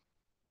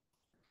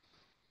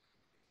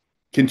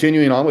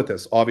 Continuing on with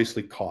this,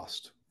 obviously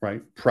cost,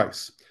 right?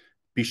 Price.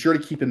 Be sure to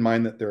keep in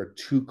mind that there are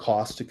two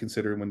costs to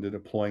consider when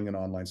deploying an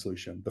online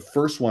solution. The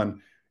first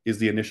one is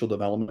the initial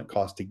development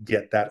cost to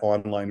get that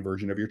online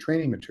version of your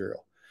training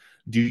material.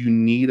 Do you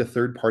need a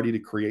third party to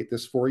create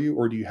this for you,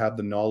 or do you have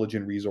the knowledge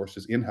and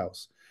resources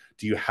in-house?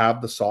 Do you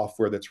have the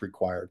software that's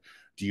required?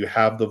 Do you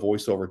have the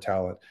voiceover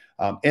talent?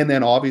 And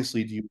then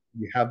obviously, do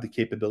you have the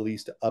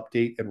capabilities to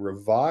update and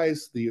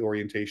revise the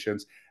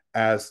orientations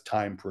as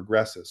time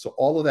progresses? So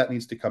all of that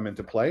needs to come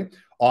into play.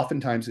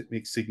 Oftentimes, it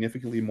makes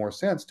significantly more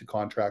sense to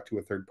contract to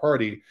a third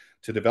party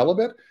to develop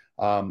it.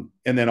 And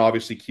then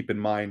obviously keep in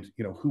mind,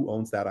 who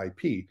owns that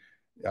IP.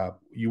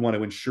 You want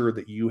to ensure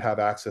that you have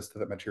access to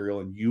that material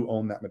and you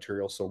own that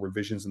material, so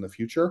revisions in the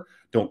future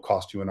don't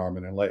cost you an arm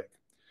and a leg.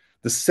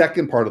 The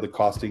second part of the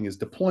costing is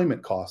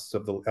deployment costs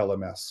of the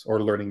LMS,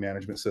 or learning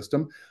management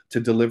system, to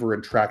deliver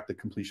and track the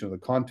completion of the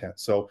content.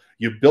 So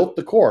you built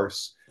the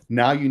course,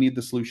 now you need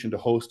the solution to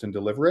host and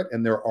deliver it,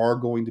 and there are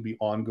going to be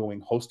ongoing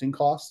hosting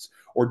costs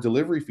or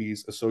delivery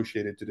fees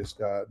associated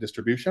to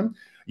distribution.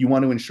 You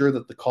want to ensure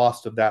that the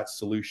cost of that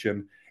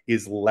solution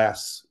is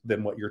less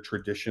than what your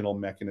traditional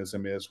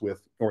mechanism is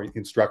with, or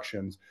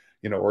instructions,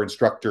 or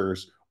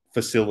instructors,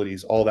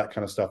 facilities, all that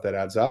kind of stuff that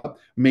adds up.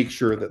 Make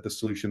sure that the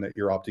solution that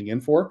you're opting in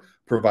for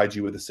provides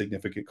you with a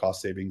significant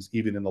cost savings,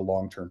 even in the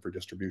long term, for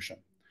distribution.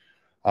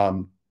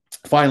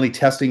 Finally,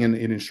 testing and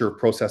ensure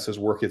processes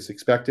work as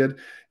expected.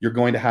 You're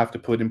going to have to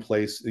put in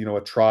place,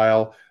 a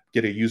trial,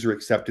 get a user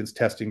acceptance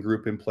testing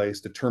group in place,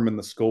 determine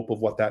the scope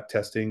of what that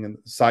testing and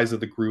size of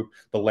the group,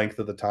 the length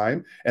of the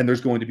time. And there's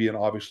going to be an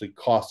obviously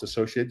cost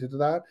associated to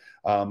that,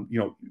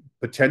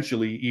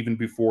 potentially even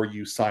before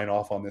you sign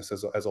off on this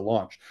as a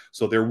launch.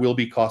 So there will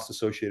be costs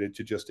associated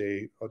to just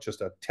a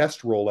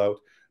test rollout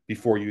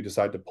before you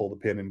decide to pull the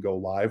pin and go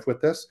live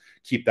with this.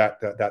 Keep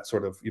that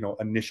sort of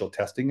initial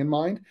testing in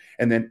mind.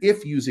 And then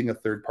if using a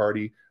third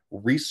party,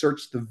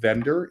 research the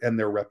vendor and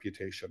their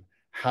reputation.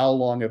 How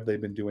long have they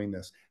been doing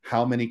this?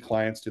 How many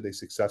clients do they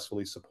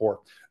successfully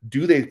support?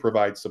 Do they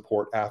provide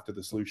support after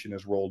the solution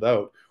is rolled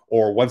out?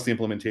 Or once the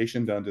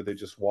implementation done, do they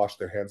just wash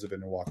their hands of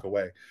it and walk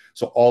away?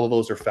 So all of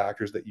those are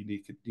factors that you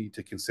need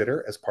to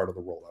consider as part of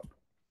the rollout.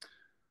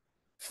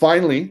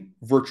 Finally,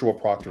 virtual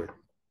proctoring.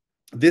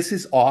 This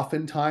is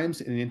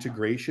oftentimes an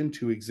integration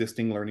to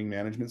existing learning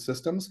management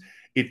systems.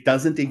 It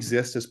doesn't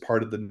exist as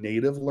part of the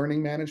native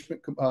learning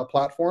management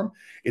platform.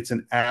 It's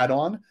an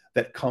add-on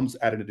that comes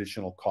at an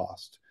additional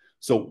cost.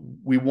 So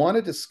we want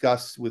to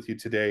discuss with you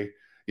today,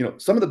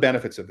 some of the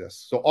benefits of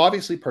this. So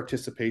obviously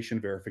participation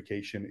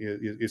verification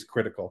is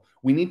critical.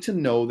 We need to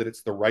know that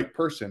it's the right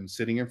person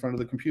sitting in front of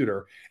the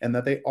computer and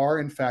that they are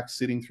in fact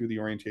sitting through the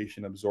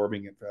orientation,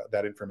 absorbing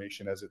that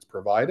information as it's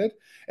provided,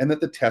 and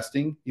that the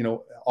testing,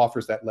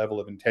 offers that level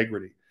of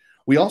integrity.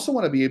 We also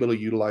want to be able to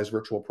utilize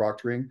virtual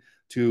proctoring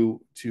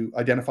to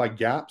identify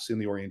gaps in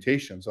the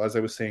orientation. So as I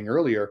was saying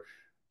earlier,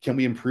 can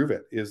we improve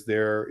it? Is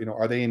there,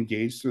 are they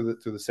engaged through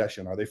the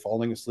session? Are they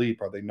falling asleep?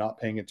 Are they not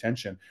paying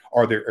attention?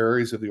 Are there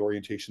areas of the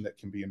orientation that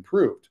can be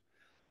improved?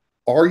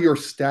 Are your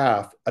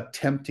staff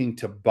attempting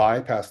to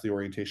bypass the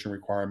orientation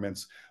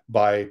requirements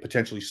by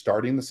potentially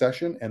starting the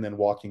session and then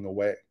walking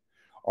away?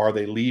 Are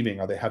they leaving?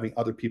 Are they having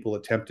other people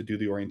attempt to do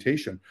the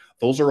orientation?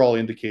 Those are all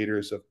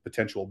indicators of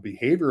potential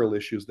behavioral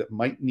issues that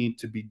might need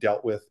to be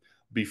dealt with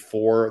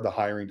before the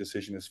hiring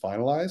decision is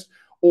finalized,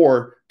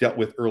 or dealt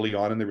with early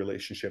on in the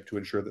relationship to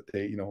ensure that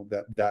they,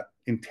 that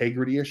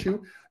integrity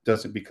issue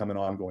doesn't become an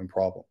ongoing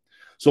problem.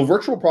 So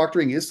virtual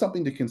proctoring is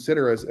something to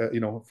consider as,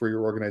 for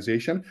your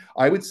organization.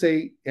 I would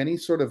say any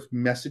sort of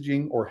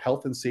messaging or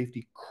health and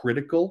safety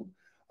critical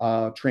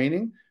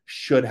training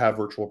should have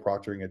virtual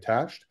proctoring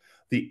attached.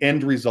 The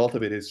end result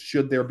of it is,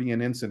 should there be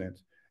an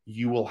incident,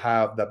 you will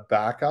have the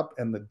backup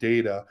and the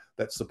data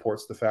that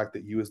supports the fact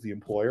that you as the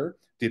employer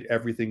did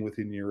everything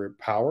within your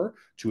power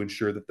to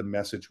ensure that the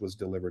message was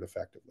delivered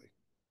effectively.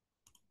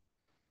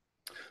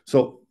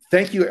 So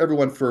thank you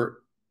everyone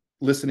for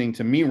listening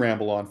to me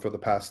ramble on for the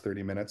past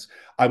 30 minutes.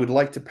 I would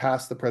like to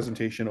pass the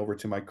presentation over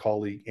to my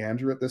colleague,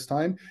 Andrew, at this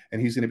time,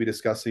 and he's going to be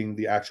discussing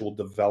the actual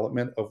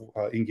development of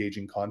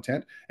engaging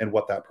content and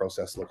what that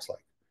process looks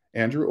like.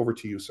 Andrew, over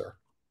to you, sir.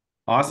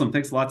 Awesome.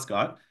 Thanks a lot,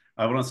 Scott.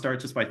 I want to start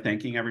just by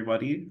thanking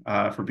everybody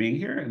for being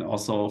here and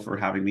also for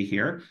having me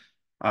here.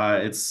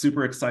 It's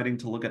super exciting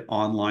to look at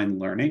online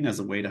learning as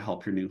a way to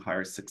help your new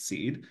hires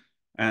succeed.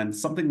 And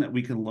something that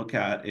we can look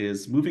at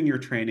is moving your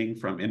training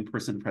from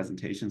in-person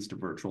presentations to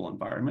virtual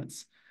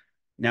environments.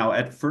 Now,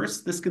 at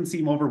first, this can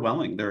seem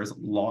overwhelming. There's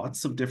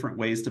lots of different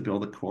ways to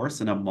build a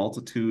course and a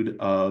multitude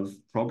of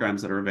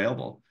programs that are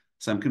available.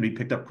 Some can be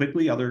picked up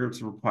quickly,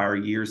 others require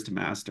years to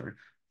master.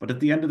 But at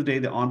the end of the day,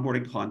 the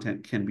onboarding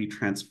content can be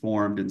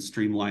transformed and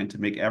streamlined to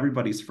make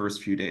everybody's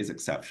first few days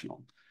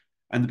exceptional.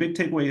 And the big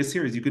takeaway is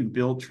here is you can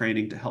build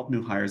training to help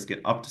new hires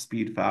get up to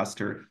speed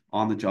faster,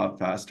 on the job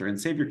faster, and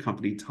save your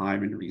company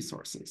time and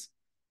resources.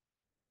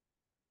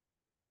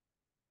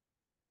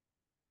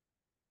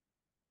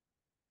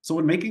 So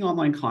when making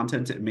online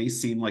content, it may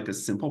seem like a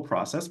simple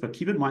process, but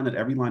keep in mind that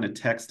every line of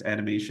text,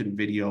 animation,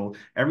 video,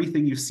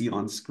 everything you see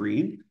on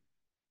screen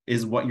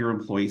is what your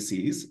employee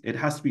sees. It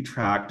has to be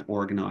tracked,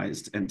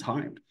 organized, and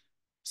timed.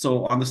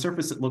 So on the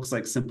surface, it looks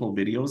like simple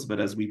videos,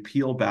 but as we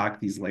peel back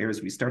these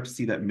layers, we start to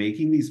see that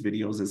making these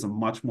videos is a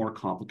much more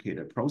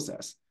complicated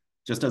process.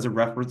 Just as a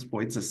reference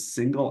point, a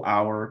single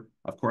hour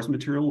of course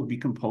material will be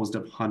composed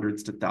of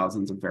hundreds to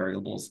thousands of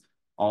variables,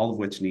 all of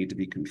which need to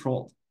be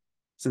controlled.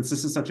 Since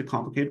this is such a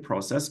complicated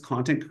process,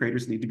 content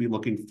creators need to be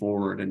looking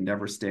forward and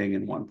never staying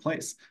in one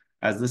place,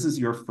 as this is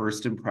your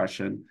first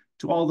impression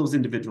to all those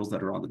individuals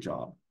that are on the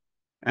job.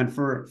 And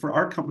for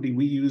our company,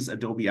 we use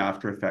Adobe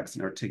After Effects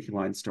and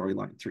Articuline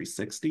Storyline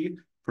 360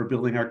 for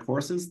building our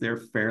courses. They're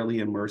fairly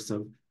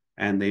immersive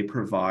and they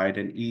provide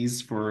an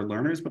ease for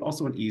learners, but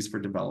also an ease for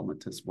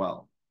development as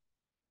well.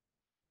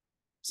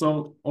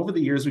 So over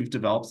the years, we've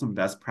developed some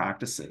best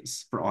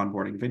practices for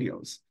onboarding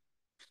videos.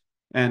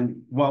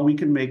 And while we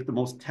can make the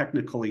most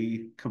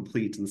technically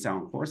complete and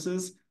sound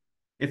courses,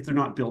 if they're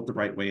not built the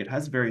right way, it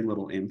has very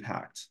little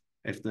impact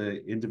if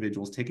the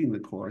individuals taking the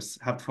course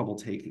have trouble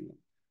taking it.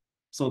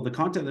 So the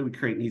content that we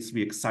create needs to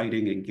be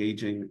exciting,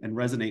 engaging, and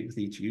resonate with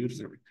each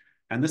user.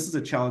 And this is a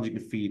challenging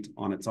feat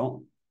on its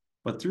own.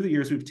 But through the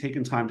years, we've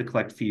taken time to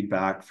collect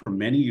feedback from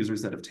many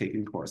users that have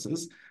taken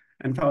courses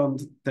and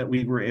found that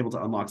we were able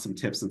to unlock some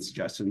tips and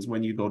suggestions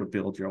when you go to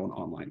build your own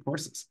online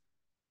courses.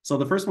 So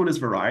the first one is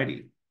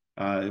variety.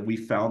 We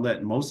found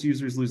that most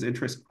users lose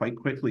interest quite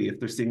quickly if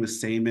they're seeing the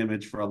same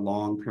image for a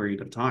long period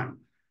of time.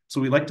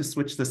 So we like to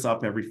switch this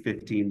up every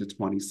 15 to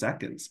 20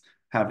 seconds.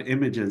 Have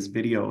images,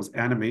 videos,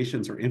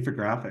 animations, or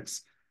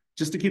infographics,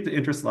 just to keep the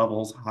interest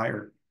levels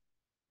higher.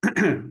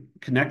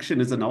 Connection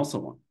is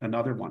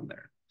another one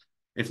there.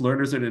 If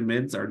learners and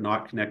admins are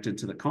not connected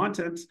to the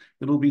content,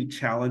 it'll be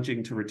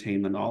challenging to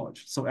retain the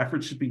knowledge. So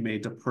efforts should be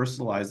made to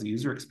personalize the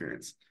user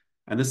experience.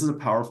 And this is a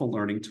powerful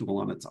learning tool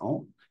on its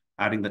own.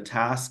 Adding the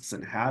tasks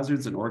and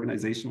hazards and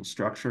organizational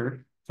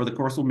structure for the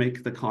course will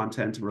make the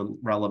content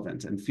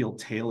relevant and feel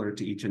tailored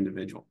to each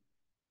individual.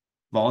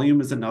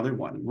 Volume is another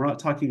one. We're not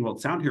talking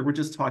about sound here. We're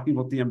just talking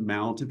about the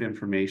amount of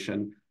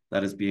information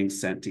that is being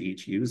sent to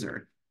each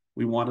user.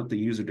 We wanted the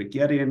user to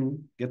get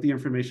in, get the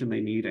information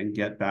they need, and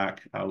get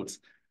back out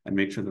and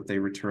make sure that they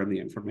return the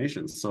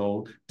information.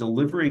 So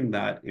delivering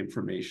that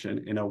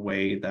information in a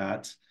way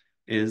that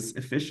is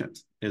efficient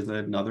is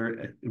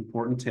another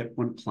important tip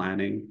when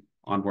planning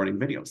onboarding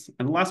videos.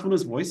 And the last one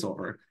is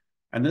voiceover.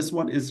 And this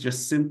one is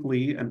just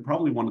simply, and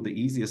probably one of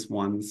the easiest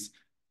ones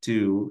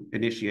to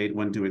initiate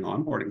when doing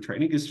onboarding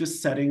training, is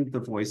just setting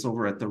the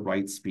voiceover at the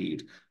right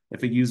speed.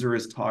 If a user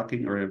is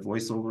talking or a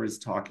voiceover is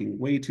talking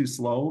way too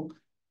slow,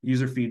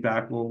 user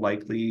feedback will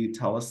likely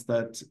tell us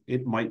that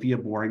it might be a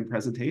boring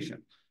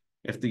presentation.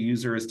 If the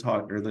user is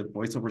talking or the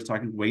voiceover is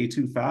talking way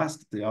too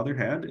fast, on the other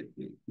hand,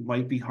 it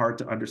might be hard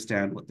to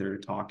understand what they're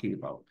talking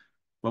about.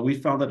 But we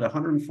found that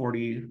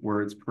 140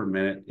 words per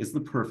minute is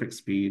the perfect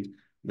speed.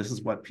 This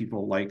is what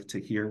people like to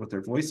hear with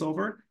their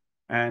voiceover.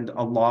 And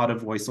a lot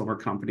of voiceover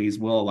companies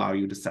will allow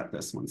you to set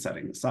this when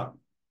setting this up.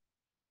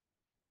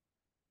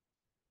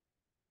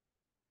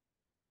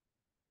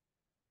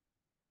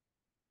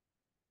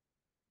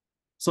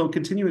 So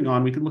continuing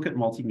on, we can look at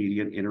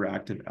multimedia and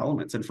interactive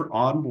elements. And for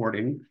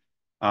onboarding,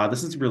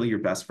 this is really your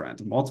best friend.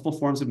 Multiple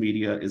forms of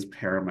media is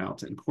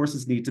paramount, and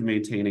courses need to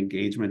maintain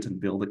engagement and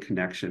build a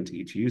connection to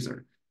each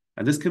user.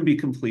 And this can be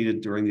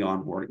completed during the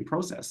onboarding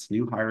process.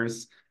 New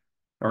hires,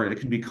 or it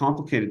can be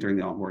complicated during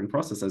the onboarding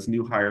process as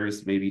new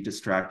hires may be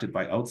distracted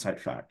by outside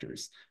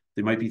factors.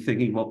 They might be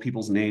thinking about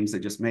people's names they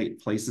just made,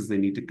 places they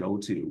need to go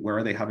to, where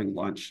are they having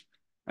lunch,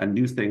 and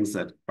new things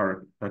that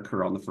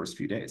occur on the first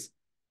few days.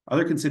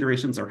 Other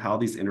considerations are how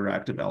these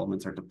interactive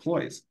elements are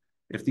deployed.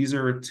 If these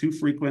are too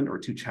frequent or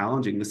too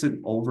challenging, this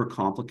would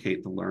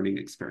overcomplicate the learning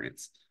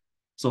experience.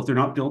 So if they're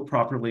not built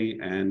properly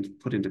and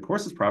put into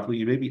courses properly,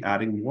 you may be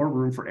adding more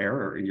room for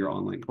error in your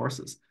online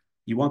courses.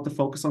 You want the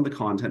focus on the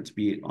content to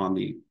be on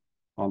the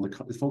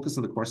focus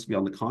of the course to be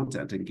on the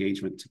content,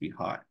 engagement to be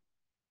high.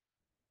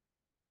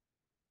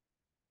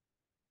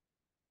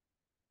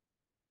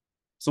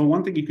 So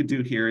one thing you could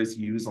do here is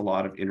use a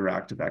lot of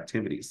interactive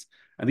activities.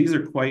 And these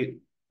are quite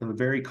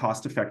very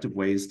cost-effective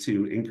ways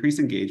to increase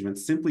engagement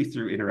simply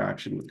through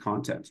interaction with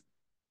content.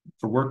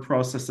 For work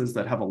processes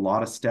that have a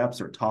lot of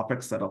steps or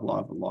topics that have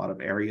a lot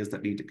of areas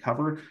that need to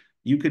cover,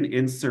 you can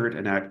insert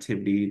an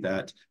activity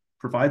that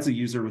provides a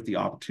user with the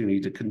opportunity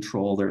to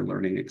control their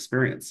learning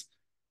experience.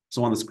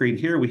 So on the screen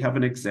here, we have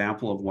an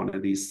example of one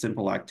of these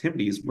simple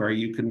activities where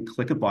you can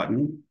click a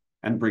button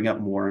and bring up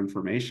more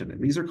information.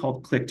 And these are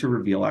called click to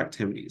reveal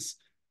activities,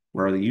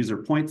 where the user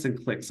points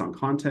and clicks on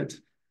content.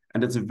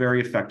 And it's a very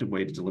effective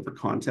way to deliver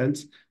content.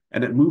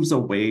 And it moves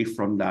away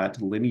from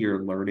that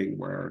linear learning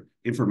where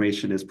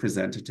information is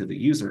presented to the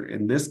user.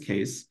 In this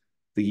case,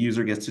 the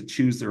user gets to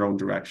choose their own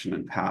direction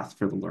and path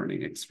for the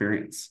learning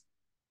experience.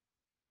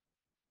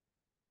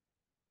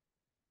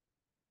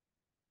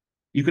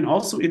 You can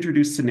also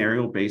introduce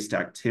scenario-based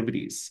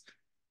activities.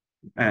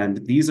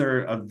 And these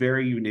are a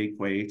very unique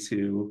way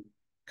to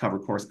cover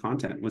course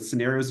content. With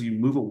scenarios, you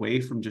move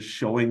away from just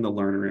showing the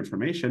learner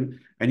information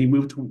and you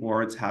move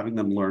towards having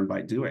them learn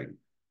by doing.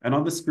 And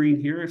on the screen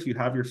here, if you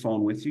have your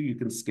phone with you, you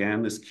can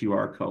scan this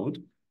QR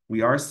code.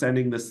 We are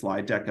sending this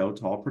slide deck out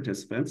to all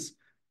participants,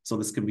 so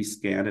this can be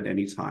scanned at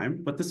any time,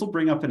 but this will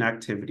bring up an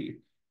activity.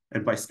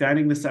 And by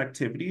scanning this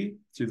activity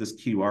through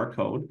this QR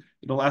code,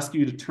 it'll ask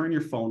you to turn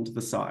your phone to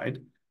the side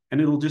and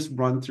it'll just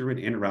run through an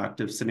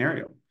interactive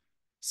scenario.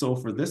 So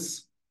for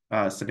this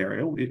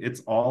scenario,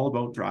 it's all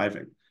about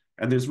driving.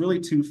 And there's really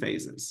two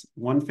phases.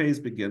 One phase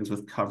begins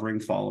with covering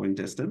following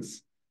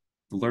distance.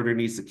 The learner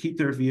needs to keep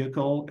their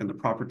vehicle in the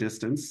proper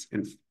distance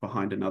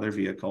behind another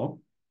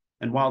vehicle.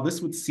 And while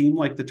this would seem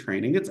like the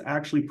training, it's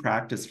actually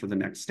practice for the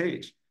next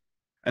stage.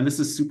 And this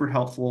is super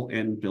helpful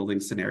in building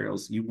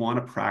scenarios. You want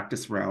to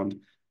practice round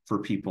for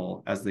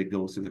people as they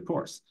go through the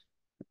course.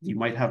 You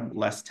might have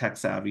less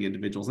tech-savvy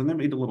individuals, and they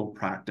need a little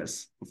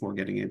practice before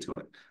getting into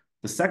it.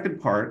 The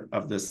second part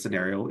of this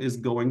scenario is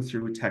going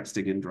through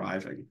texting and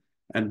driving.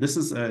 And this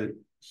is a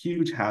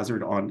huge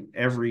hazard on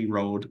every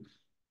road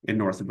in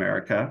North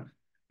America.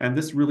 And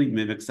this really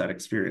mimics that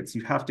experience.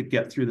 You have to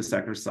get through this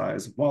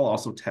exercise while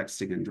also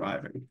texting and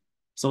driving.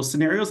 So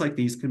scenarios like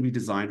these can be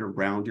designed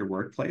around your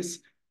workplace.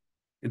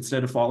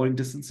 Instead of following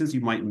distances,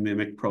 you might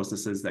mimic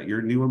processes that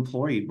your new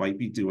employee might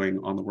be doing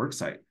on the work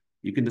site.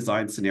 You can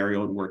design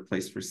scenario and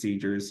workplace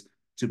procedures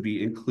to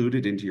be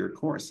included into your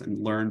course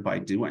and learn by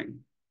doing.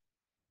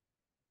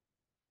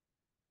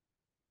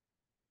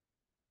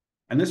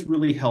 And this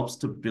really helps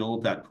to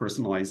build that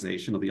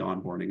personalization of the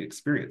onboarding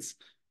experience.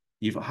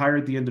 You've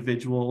hired the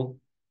individual,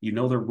 you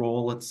know their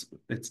role,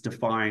 it's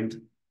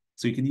defined.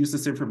 So you can use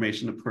this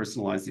information to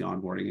personalize the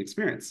onboarding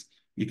experience.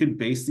 You can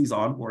base these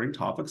onboarding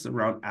topics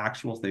around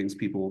actual things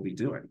people will be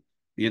doing.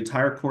 The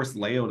entire course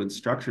layout and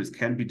structures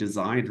can be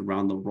designed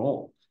around the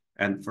role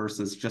and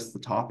versus just the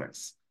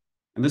topics.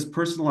 And this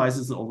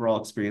personalizes the overall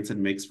experience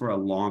and makes for a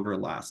longer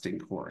lasting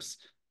course.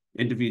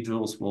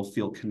 Individuals will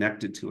feel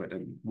connected to it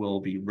and will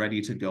be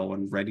ready to go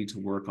and ready to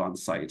work on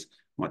site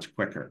much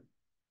quicker.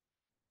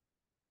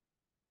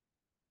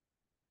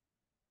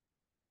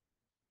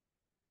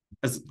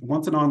 As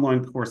once an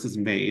online course is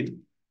made,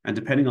 and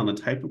depending on the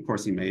type of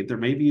course you made, there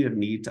may be a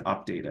need to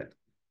update it.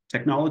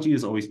 Technology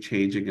is always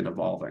changing and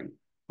evolving,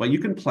 but you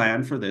can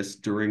plan for this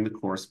during the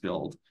course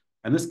build,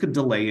 and this could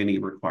delay any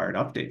required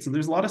updates. And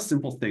there's a lot of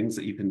simple things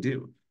that you can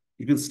do.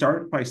 You can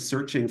start by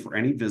searching for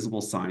any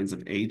visible signs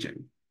of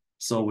aging.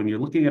 So when you're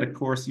looking at a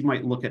course, you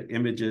might look at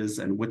images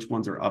and which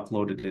ones are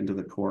uploaded into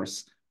the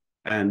course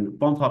and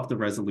bump up the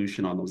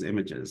resolution on those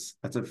images.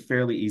 That's a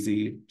fairly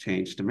easy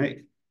change to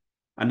make.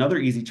 Another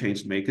easy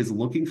change to make is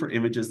looking for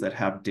images that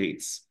have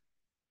dates.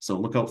 So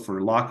look out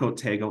for lockout,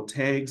 tagout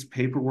tags,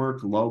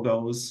 paperwork,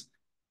 logos,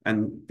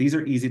 and these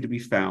are easy to be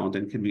found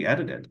and can be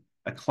edited.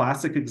 A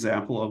classic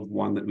example of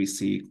one that we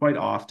see quite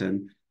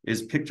often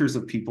is pictures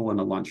of people in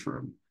a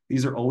lunchroom.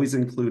 These are always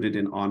included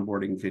in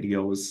onboarding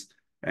videos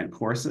and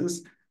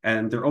courses,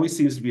 and there always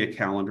seems to be a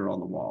calendar on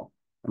the wall.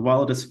 And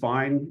while it is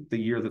fine the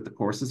year that the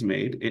course is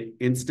made, it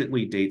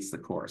instantly dates the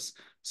course.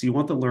 So you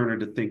want the learner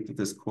to think that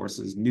this course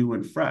is new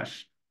and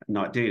fresh,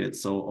 not dated.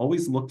 So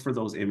always look for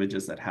those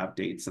images that have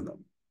dates in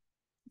them.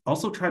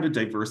 Also try to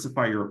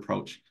diversify your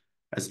approach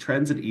as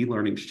trends in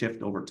e-learning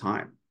shift over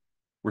time.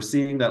 We're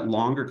seeing that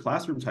longer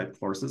classroom type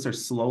courses are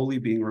slowly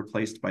being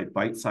replaced by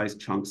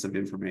bite-sized chunks of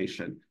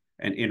information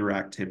and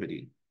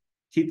interactivity.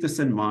 Keep this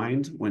in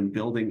mind when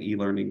building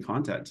e-learning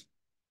content.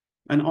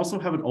 And also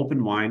have an open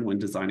mind when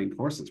designing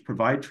courses.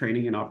 Provide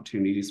training and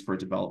opportunities for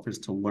developers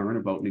to learn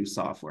about new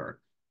software,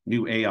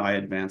 new AI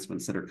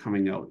advancements that are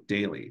coming out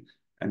daily,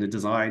 and to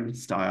design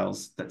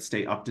styles that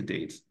stay up to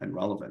date and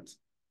relevant.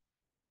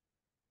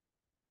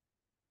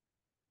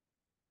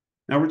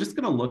 Now we're just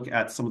going to look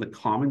at some of the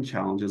common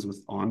challenges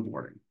with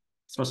onboarding,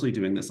 especially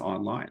doing this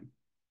online.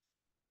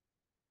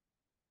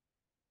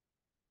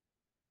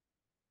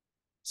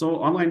 So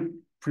online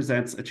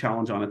presents a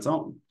challenge on its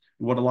own.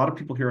 What a lot of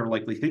people here are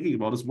likely thinking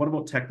about is, what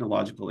about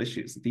technological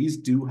issues? These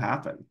do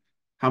happen.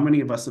 How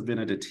many of us have been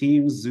at a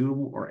Teams,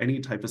 Zoom, or any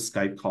type of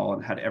Skype call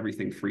and had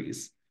everything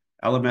freeze?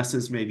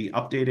 LMSs may be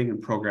updating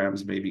and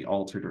programs may be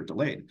altered or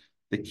delayed.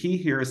 The key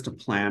here is to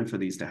plan for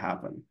these to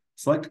happen.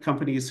 Select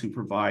companies who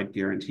provide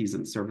guarantees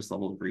and service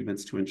level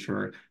agreements to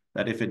ensure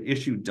that if an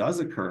issue does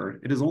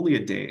occur, it is only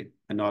a day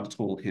and not a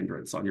total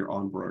hindrance on your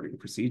onboarding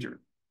procedure.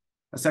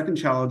 A second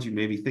challenge you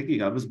may be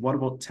thinking of is, what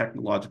about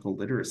technological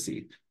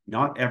literacy?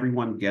 Not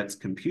everyone gets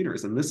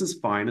computers, and this is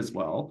fine as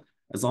well,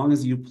 as long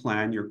as you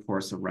plan your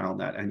course around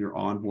that and your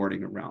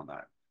onboarding around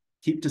that.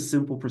 Keep to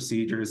simple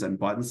procedures and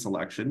button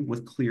selection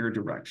with clear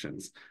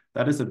directions.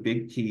 That is a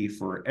big key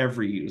for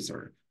every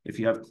user. If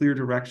you have clear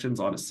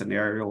directions on a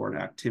scenario or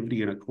an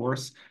activity in a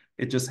course,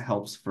 it just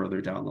helps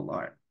further down the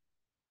line.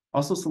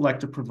 Also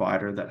select a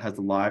provider that has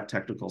live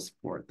technical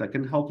support that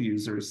can help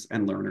users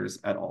and learners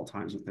at all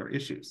times with their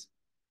issues.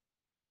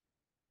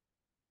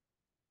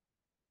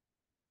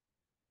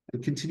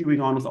 And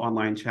continuing on with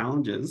online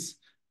challenges,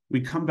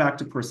 we come back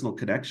to personal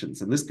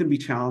connections, and this can be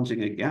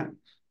challenging again,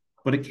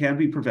 but it can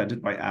be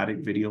prevented by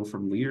adding video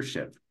from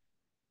leadership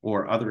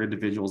or other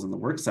individuals in the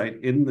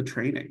worksite in the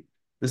training.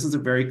 This is a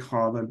very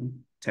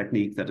common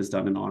technique that is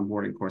done in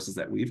onboarding courses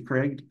that we've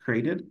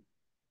created.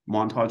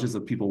 Montages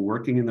of people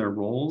working in their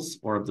roles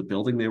or of the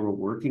building they were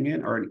working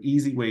in are an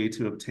easy way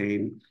to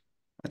obtain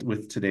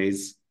with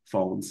today's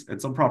phones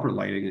and some proper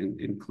lighting,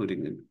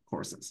 including in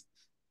courses.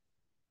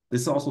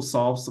 This also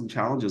solves some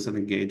challenges in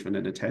engagement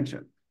and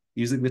attention.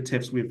 Using the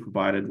tips we've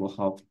provided will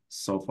help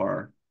so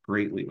far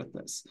greatly with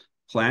this.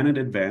 Plan in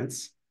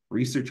advance,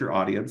 research your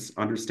audience,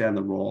 understand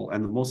the role,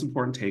 and the most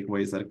important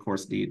takeaways that a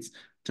course needs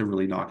to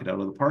really knock it out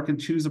of the park, and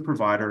choose a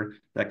provider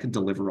that can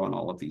deliver on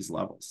all of these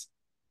levels.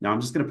 Now,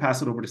 I'm just going to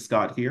pass it over to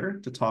Scott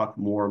here to talk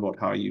more about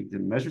how you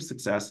can measure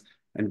success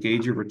and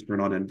gauge your return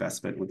on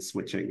investment when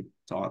switching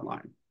to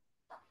online.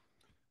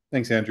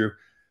 Thanks, Andrew.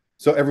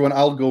 So everyone,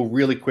 I'll go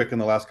really quick in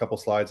the last couple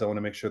slides. I want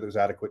to make sure there's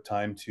adequate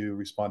time to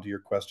respond to your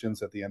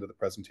questions at the end of the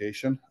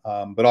presentation.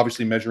 But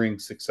obviously measuring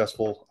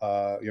successful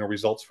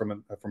results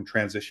from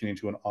transitioning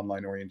to an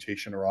online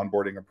orientation or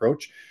onboarding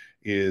approach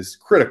is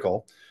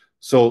critical.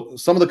 So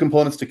some of the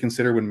components to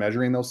consider when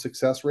measuring those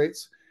success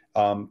rates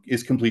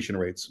is completion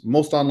rates.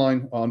 Most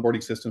online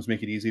onboarding systems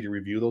make it easy to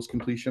review those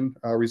completion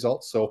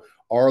results. So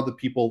are the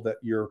people that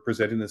you're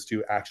presenting this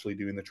to actually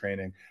doing the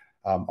training?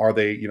 Are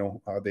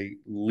they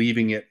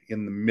leaving it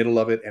in the middle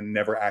of it and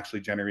never actually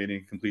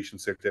generating a completion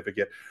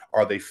certificate?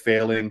 Are they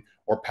failing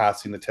or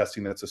passing the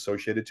testing that's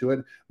associated to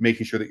it?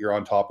 Making sure that you're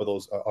on top of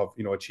those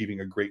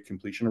achieving a great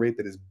completion rate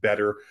that is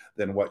better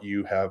than what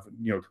you have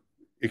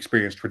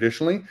experienced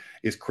traditionally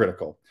is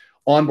critical.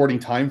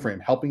 Onboarding timeframe,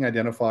 helping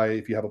identify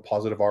if you have a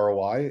positive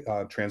ROI,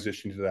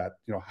 transition to that.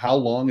 How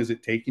long is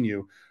it taking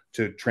you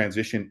to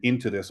transition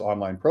into this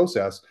online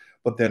process?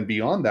 But then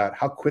beyond that,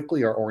 how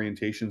quickly are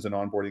orientations and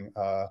onboarding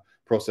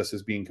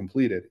processes being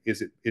completed?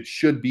 It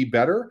should be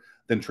better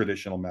than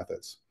traditional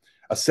methods.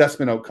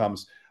 Assessment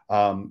outcomes,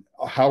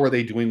 how are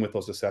they doing with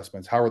those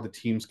assessments? How are the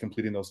teams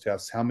completing those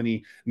tests? How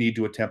many need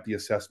to attempt the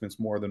assessments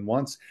more than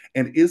once?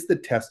 And is the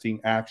testing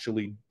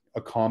actually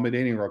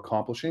accommodating or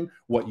accomplishing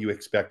what you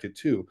expect it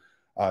to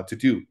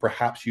do?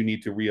 Perhaps you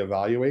need to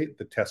reevaluate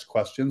the test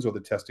questions or the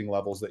testing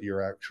levels that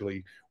you're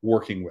actually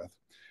working with.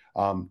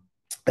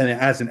 And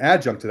as an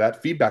adjunct to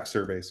that, feedback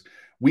surveys.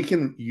 We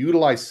can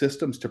utilize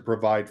systems to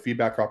provide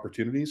feedback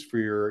opportunities for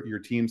your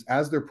teams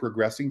as they're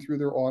progressing through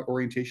their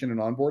orientation and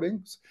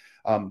onboardings.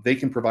 They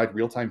can provide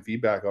real-time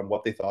feedback on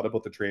what they thought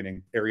about the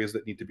training, areas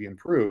that need to be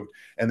improved,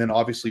 and then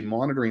obviously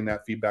monitoring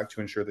that feedback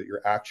to ensure that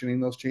you're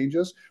actioning those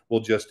changes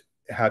will just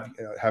have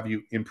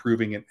you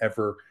improving in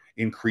ever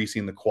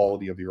increasing the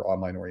quality of your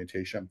online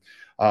orientation.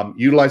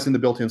 Utilizing the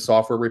built-in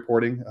software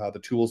reporting, the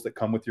tools that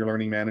come with your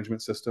learning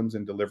management systems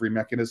and delivery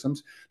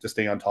mechanisms to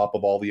stay on top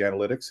of all the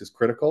analytics is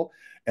critical.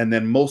 And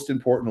then most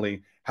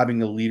importantly,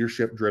 having a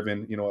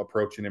leadership-driven,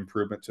 approach and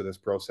improvement to this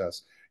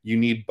process. You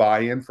need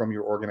buy-in from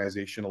your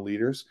organizational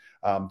leaders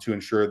to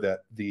ensure that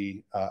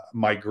the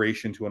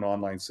migration to an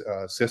online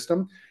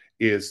system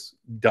is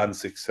done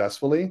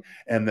successfully,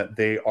 and that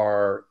they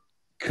are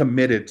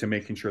committed to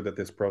making sure that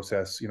this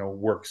process,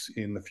 works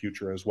in the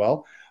future as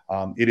well.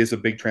 It is a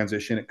big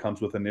transition. It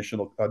comes with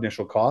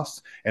initial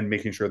costs, and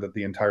making sure that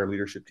the entire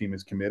leadership team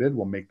is committed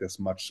will make this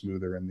much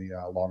smoother in the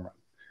long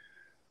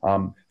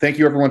run. Thank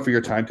you, everyone, for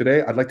your time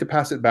today. I'd like to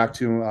pass it back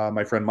to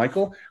my friend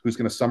Michael, who's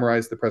going to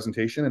summarize the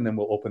presentation, and then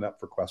we'll open up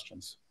for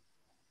questions.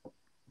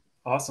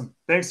 Awesome.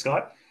 Thanks,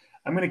 Scott.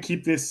 I'm going to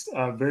keep this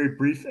very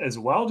brief as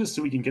well, just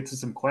so we can get to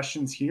some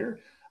questions here.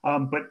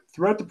 But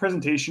throughout the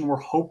presentation, we're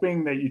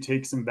hoping that you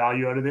take some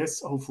value out of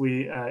this.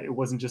 Hopefully, it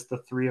wasn't just the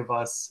three of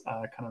us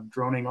kind of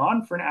droning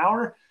on for an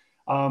hour,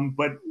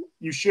 but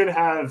you should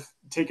have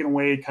taken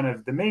away kind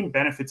of the main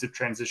benefits of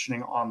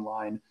transitioning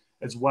online,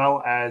 as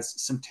well as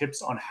some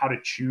tips on how to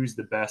choose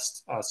the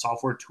best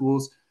software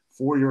tools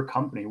for your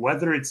company,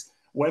 whether it's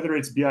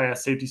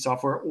BIS safety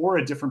software or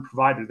a different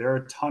provider. There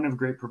are a ton of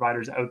great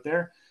providers out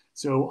there.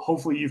 So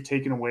hopefully you've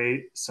taken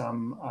away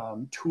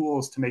some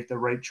tools to make the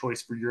right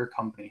choice for your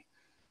company.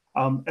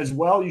 As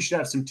well, you should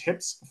have some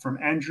tips from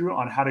Andrew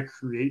on how to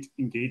create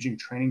engaging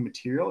training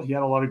material. He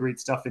had a lot of great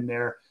stuff in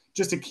there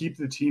just to keep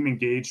the team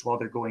engaged while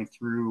they're going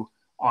through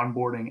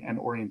onboarding and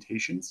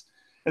orientations,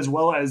 as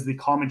well as the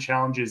common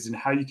challenges and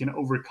how you can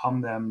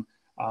overcome them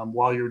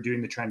while you're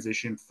doing the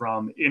transition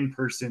from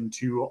in-person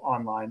to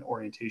online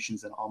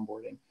orientations and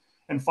onboarding.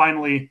 And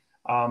finally,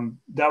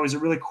 that was a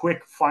really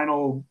quick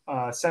final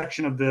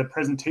section of the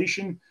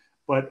presentation,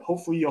 but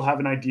hopefully you'll have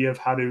an idea of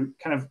how to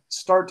kind of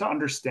start to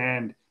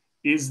understand,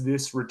 is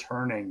this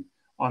returning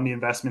on the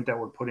investment that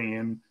we're putting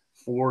in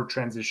for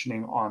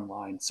transitioning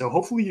online? So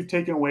hopefully you've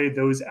taken away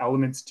those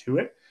elements to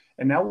it.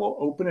 And now we'll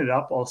open it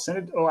up. I'll send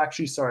it. Oh,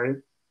 actually, sorry.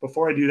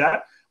 Before I do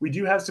that, we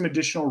do have some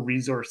additional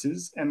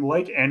resources. And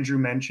like Andrew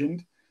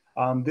mentioned,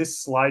 this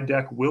slide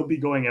deck will be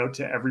going out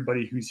to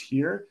everybody who's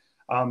here.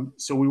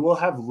 So we will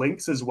have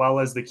links as well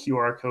as the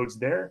QR codes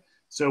there.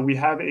 So we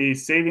have a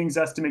savings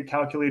estimate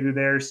calculator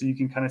there, so you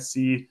can kind of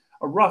see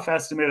a rough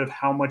estimate of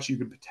how much you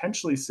could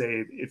potentially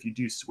save if you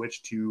do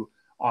switch to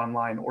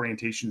online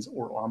orientations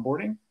or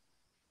onboarding.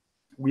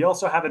 We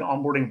also have an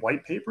onboarding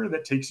white paper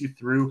that takes you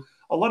through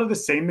a lot of the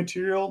same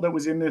material that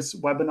was in this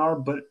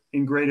webinar, but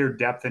in greater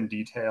depth and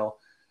detail.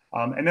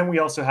 And then we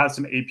also have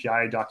some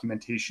API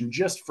documentation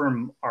just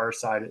from our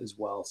side as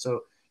well.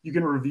 So you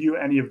can review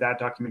any of that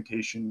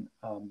documentation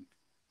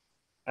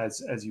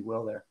as you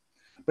will there.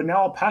 But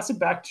now I'll pass it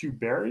back to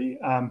Barry,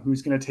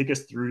 who's going to take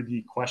us through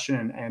the question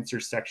and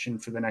answer section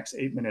for the next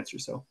 8 minutes or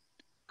so.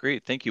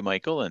 Great. Thank you,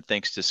 Michael. And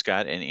thanks to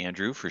Scott and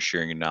Andrew for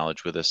sharing your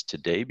knowledge with us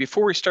today.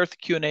 Before we start the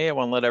Q&A, I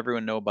want to let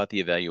everyone know about the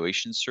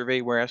evaluation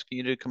survey we're asking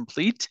you to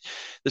complete.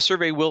 The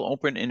survey will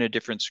open in a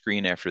different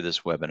screen after this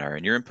webinar,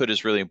 and your input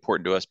is really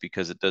important to us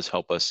because it does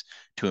help us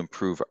to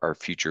improve our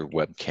future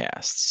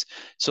webcasts.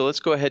 So let's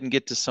go ahead and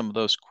get to some of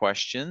those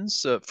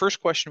questions. First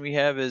question we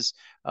have is,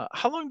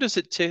 how long does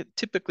it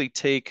typically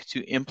take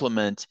to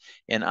implement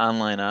an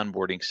online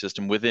onboarding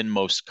system within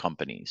most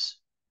companies?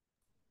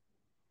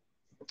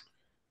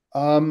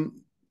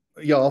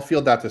 Yeah, I'll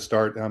field that to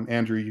start.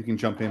 Andrew, you can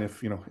jump in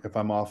if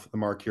I'm off the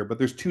mark here. But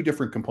there's two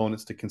different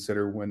components to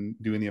consider when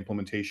doing the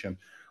implementation.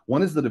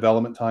 One is the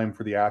development time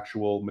for the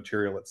actual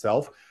material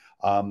itself.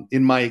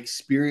 In my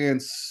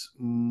experience,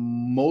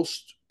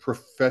 most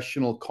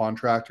professional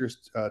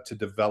contractors to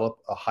develop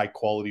a high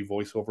quality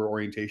voiceover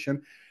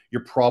orientation,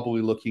 you're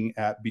probably looking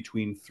at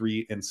between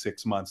 3 and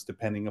 6 months,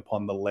 depending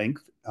upon the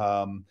length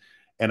and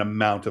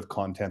amount of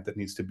content that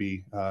needs to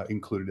be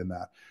included in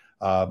that.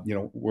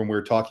 When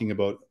we're talking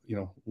about,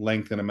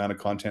 length and amount of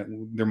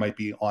content, there might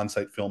be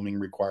on-site filming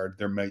required.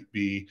 There might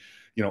be,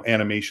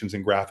 animations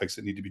and graphics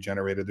that need to be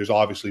generated. There's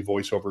obviously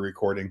voiceover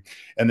recording.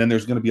 And then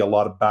there's going to be a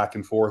lot of back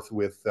and forth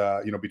with,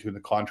 between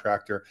the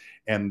contractor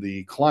and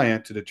the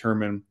client to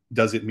determine,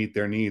 does it meet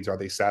their needs? Are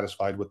they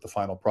satisfied with the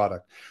final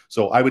product?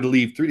 So I would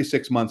leave 3 to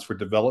 6 months for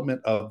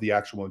development of the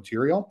actual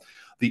material.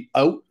 The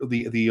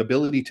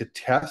ability to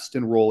test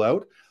and roll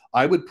out,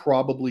 I would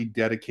probably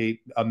dedicate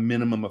a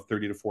minimum of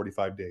 30 to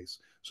 45 days.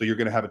 So you're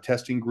going to have a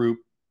testing group.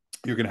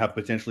 You're going to have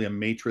potentially a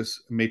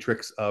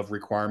matrix of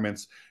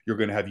requirements. You're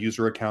going to have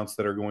user accounts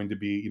that are going to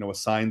be,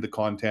 assigned the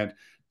content,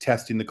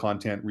 testing the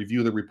content,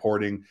 review the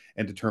reporting,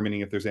 and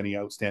determining if there's any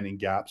outstanding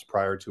gaps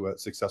prior to a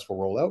successful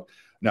rollout.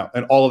 Now,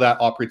 and all of that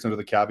operates under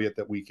the caveat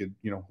that we could,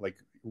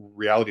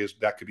 reality is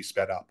that could be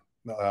sped up.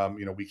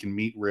 We can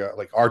meet,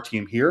 like our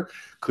team here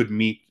could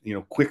meet,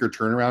 quicker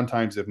turnaround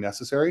times if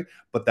necessary,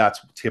 but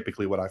that's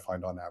typically what I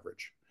find on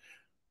average.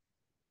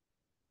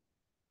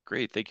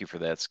 Great. Thank you for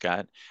that,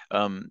 Scott.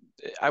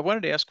 I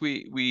wanted to ask,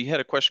 we had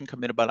a question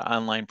come in about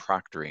online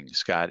proctoring,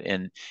 Scott,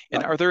 and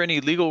are there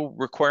any legal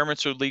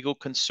requirements or legal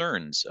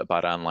concerns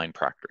about online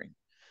proctoring?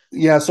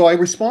 Yeah, so I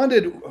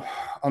responded,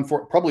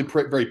 probably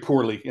very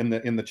poorly in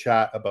the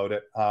chat about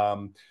it.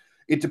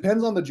 It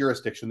depends on the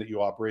jurisdiction that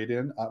you operate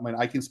in. I mean,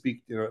 I can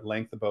speak at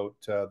length about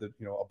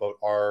about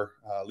our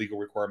legal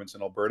requirements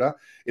in Alberta.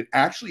 It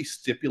actually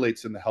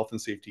stipulates in the Health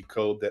and Safety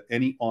Code that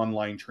any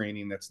online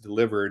training that's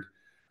delivered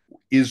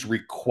is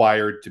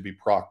required to be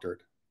proctored.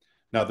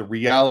 Now, the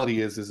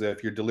reality is that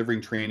if you're delivering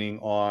training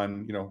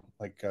on,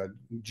 like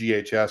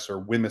GHS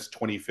or WHMIS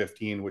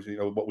 2015, which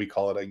what we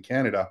call it in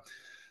Canada,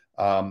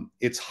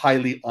 it's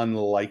highly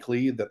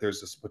unlikely that there's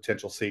this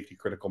potential safety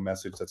critical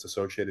message that's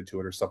associated to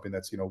it, or something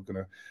that's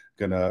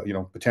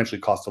gonna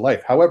potentially cost a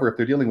life. However, if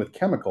they're dealing with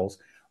chemicals,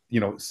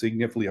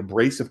 significantly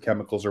abrasive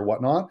chemicals or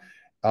whatnot,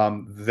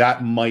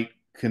 that might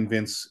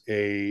convince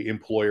a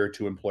employer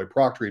to employ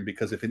proctoring,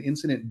 because if an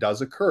incident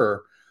does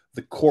occur,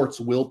 the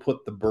courts will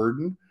put the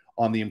burden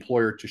on the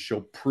employer to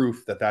show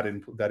proof that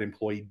that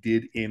employee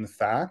did in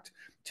fact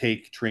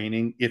take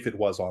training if it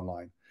was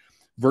online.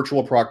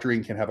 Virtual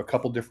proctoring can have a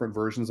couple different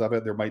versions of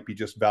it. There might be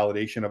just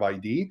validation of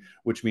ID,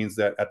 which means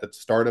that at the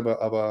start of a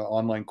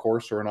online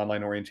course or an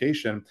online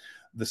orientation,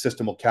 the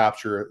system will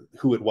capture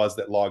who it was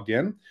that logged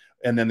in,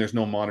 and then there's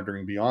no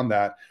monitoring beyond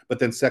that. But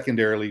then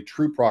secondarily,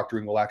 true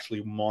proctoring will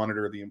actually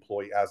monitor the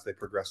employee as they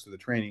progress through the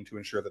training to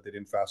ensure that they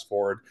didn't fast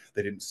forward,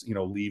 they didn't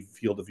leave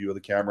field of view of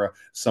the camera,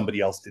 somebody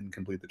else didn't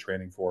complete the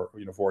training for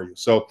you.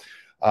 So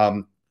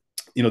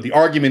the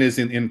argument is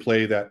in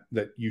play that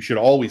you should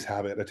always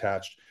have it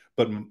attached,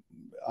 but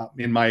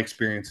in my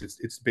experience,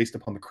 it's based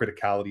upon the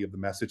criticality of the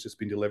message that's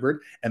being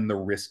delivered and the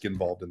risk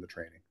involved in the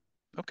training.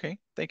 Okay,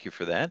 thank you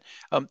for that.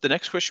 The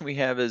next question we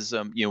have is,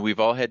 we've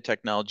all had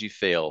technology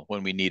fail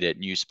when we need it,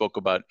 and you spoke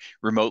about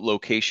remote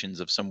locations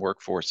of some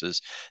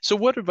workforces. So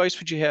what advice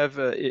would you have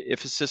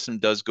if a system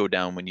does go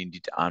down when you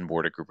need to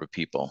onboard a group of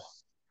people?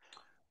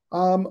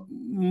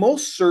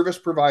 Most service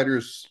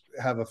providers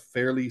have a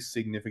fairly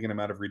significant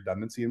amount of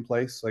redundancy in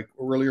place. Like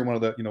earlier, one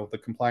of the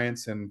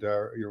compliance and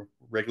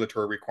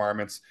regulatory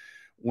requirements,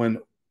 when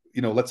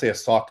let's say a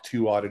SOC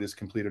 2 audit is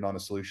completed on a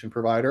solution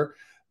provider,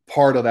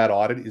 part of that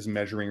audit is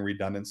measuring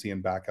redundancy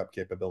and backup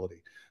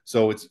capability.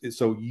 So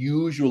so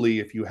usually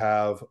if you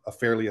have a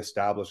fairly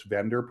established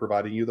vendor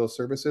providing you those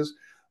services,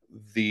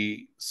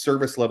 the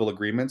service level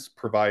agreements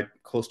provide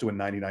close to a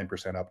 99%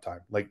 uptime.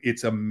 Like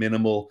it's a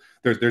minimal,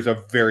 there's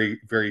a very,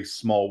 very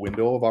small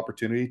window of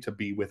opportunity to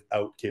be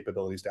without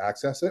capabilities to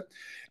access it.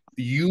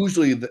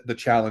 Usually the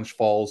challenge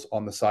falls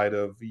on the side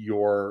of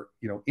your,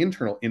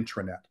 internal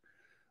intranet.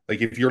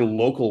 Like if your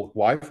local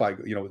Wi-Fi,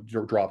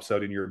 drops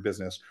out in your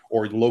business,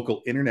 or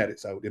local internet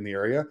is out in the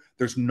area,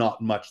 there's not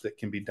much that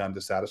can be done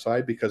to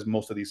satisfy, because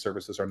most of these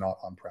services are not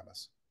on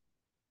premise.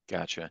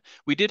 Gotcha.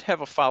 We did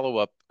have a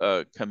follow-up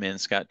come in,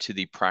 Scott, to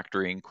the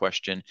proctoring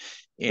question.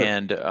 Sure.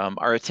 And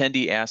our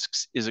attendee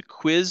asks, is a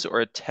quiz or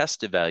a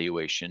test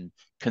evaluation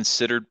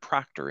considered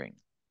proctoring?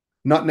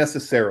 Not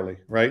necessarily,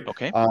 right?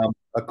 Okay.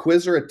 A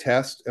quiz or a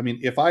test. I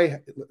mean,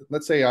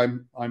 let's say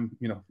I'm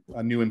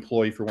a new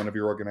employee for one of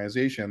your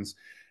organizations,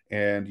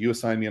 and you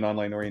assign me an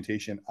online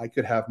orientation, I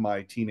could have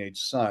my teenage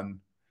son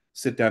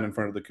sit down in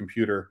front of the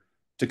computer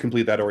to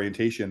complete that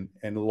orientation,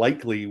 and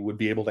likely would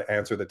be able to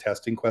answer the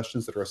testing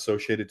questions that are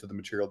associated to the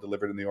material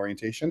delivered in the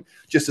orientation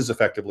just as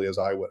effectively as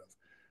I would have.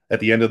 At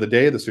the end of the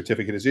day, the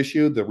certificate is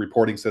issued, the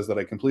reporting says that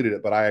I completed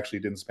it, but I actually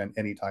didn't spend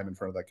any time in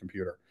front of that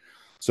computer.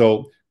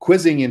 So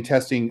quizzing and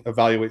testing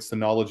evaluates the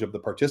knowledge of the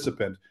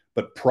participant,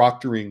 but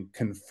proctoring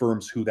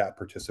confirms who that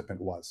participant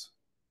was.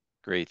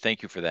 Great.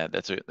 Thank you for that.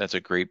 That's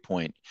a great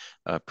point.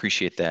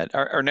 Appreciate that.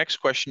 Our next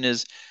question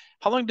is,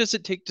 how long does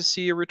it take to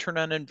see a return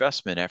on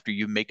investment after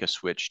you make a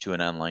switch to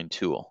an online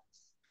tool?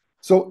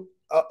 So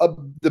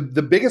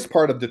the biggest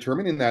part of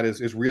determining that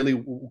is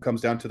really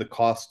comes down to the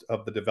cost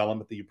of the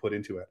development that you put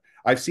into it.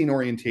 I've seen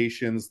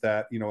orientations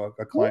that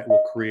a client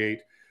will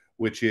create,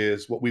 which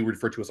is what we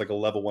refer to as like a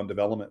level 1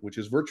 development, which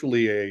is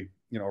virtually a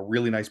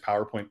really nice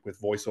PowerPoint with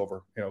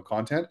voiceover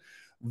content.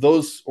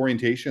 Those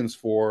orientations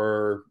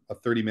for a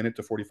 30-minute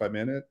to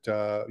 45-minute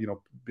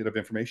bit of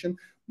information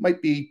might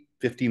be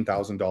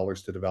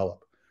 $15,000 to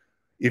develop.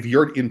 If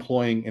you're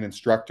employing an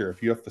instructor,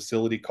 if you have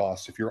facility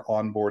costs, if you're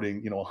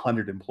onboarding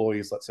 100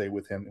 employees, let's say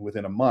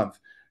within a month,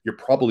 you're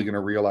probably going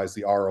to realize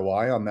the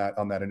ROI on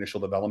that initial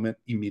development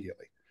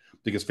immediately,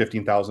 because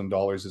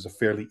 $15,000 is a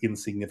fairly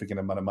insignificant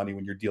amount of money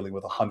when you're dealing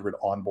with 100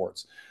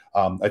 onboards.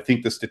 I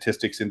think the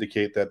statistics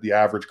indicate that the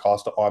average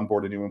cost to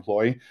onboard a new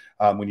employee,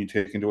 when you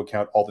take into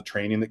account all the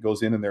training that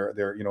goes in and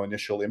their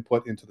initial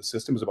input into the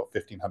system, is about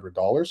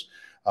 $1,500.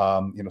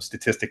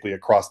 Statistically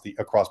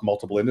across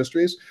multiple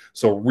industries.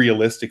 So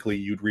realistically,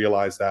 you'd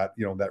realize that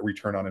that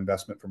return on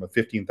investment from a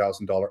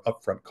 $15,000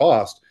 upfront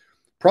cost,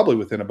 probably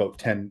within about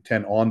 10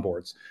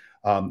 onboards.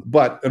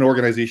 But an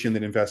organization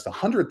that invests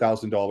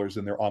 $100,000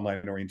 in their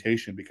online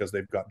orientation because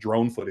they've got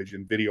drone footage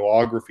and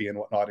videography and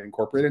whatnot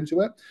incorporated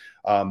into it,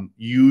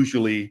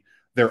 usually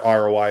their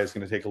ROI is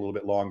going to take a little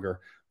bit longer.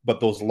 But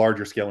those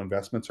larger scale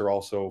investments are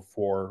also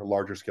for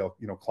larger scale,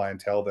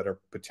 clientele that are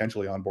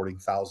potentially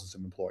onboarding thousands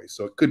of employees.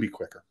 So it could be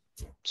quicker.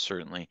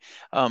 Certainly.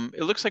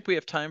 It looks like we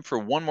have time for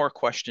one more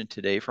question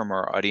today from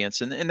our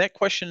audience, and that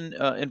question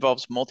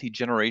involves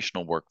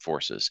multi-generational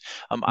workforces.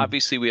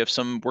 Obviously, we have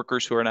some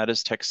workers who are not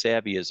as tech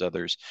savvy as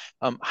others.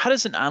 How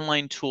does an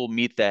online tool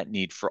meet that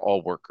need for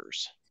all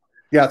workers?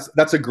 Yes,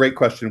 that's a great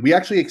question. We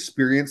actually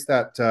experienced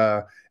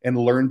that and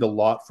learned a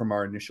lot from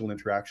our initial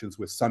interactions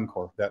with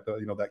Suncor, that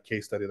that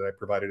case study that I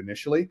provided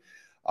initially.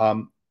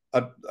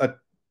 A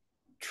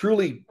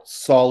truly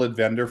solid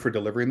vendor for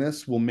delivering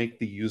this will make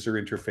the user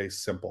interface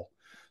simple.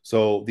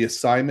 So the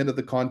assignment of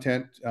the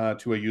content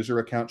to a user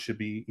account should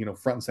be,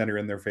 front and center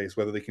in their face,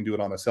 whether they can do it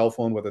on a cell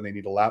phone, whether they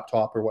need a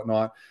laptop or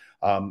whatnot.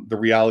 The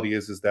reality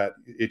is that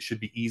it should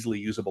be easily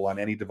usable on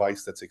any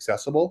device that's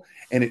accessible,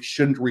 and it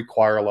shouldn't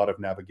require a lot of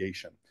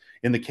navigation.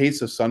 In the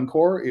case of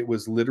Suncor, it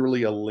was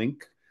literally a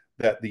link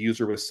that the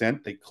user was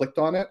sent. They clicked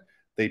on it.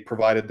 They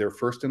provided their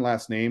first and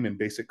last name and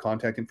basic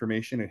contact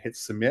information and hit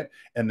submit,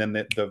 and then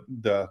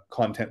the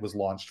content was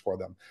launched for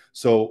them.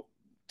 So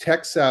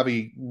tech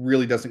savvy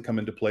really doesn't come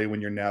into play when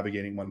you're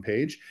navigating one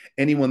page.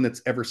 Anyone that's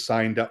ever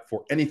signed up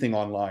for anything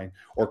online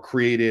or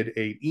created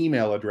an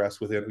email address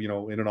within,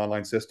 in an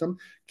online system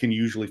can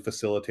usually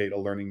facilitate a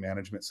learning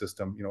management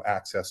system,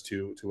 access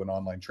to an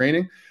online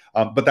training.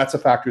 But that's a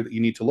factor that you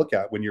need to look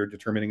at when you're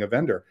determining a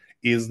vendor.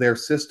 Is their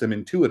system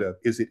intuitive?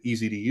 Is it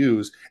easy to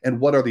use? And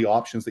what are the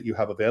options that you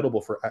have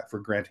available for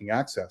granting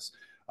access?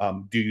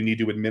 Do you need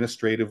to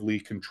administratively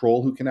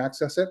control who can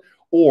access it?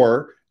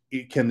 Or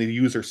can the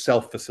user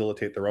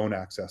self-facilitate their own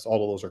access?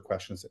 All of those are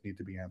questions that need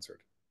to be answered.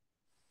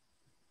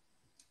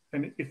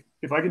 And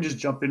if I can just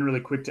jump in really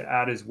quick to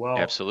add as well.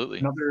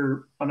 Absolutely.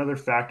 Another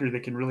factor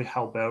that can really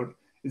help out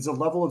is the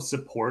level of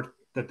support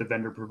that the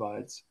vendor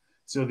provides.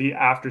 So the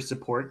after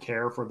support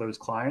care for those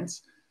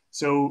clients.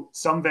 So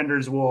some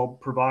vendors will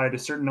provide a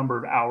certain number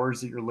of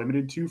hours that you're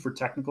limited to for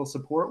technical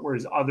support,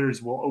 whereas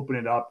others will open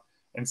it up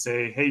and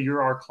say, hey,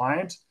 you're our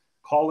client.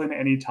 Call in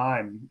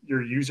anytime.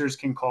 Your users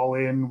can call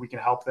in. We can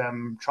help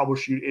them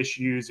troubleshoot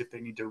issues if they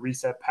need to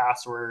reset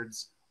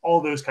passwords,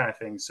 all those kind of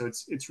things. So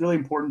it's really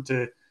important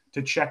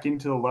to check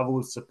into the level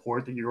of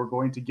support that you're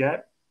going to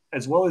get,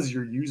 as well as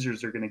your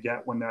users are going to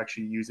get when they're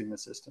actually using the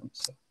system.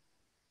 So.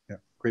 Yeah,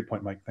 great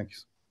point, Mike.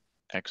 Thanks.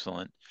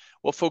 Excellent.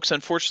 Well, folks,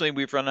 unfortunately,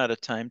 we've run out of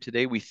time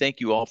today. We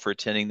thank you all for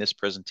attending this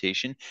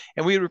presentation,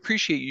 and we would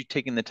appreciate you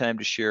taking the time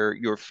to share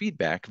your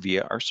feedback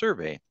via our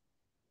survey.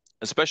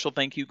 A special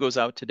thank you goes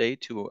out today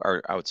to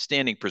our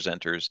outstanding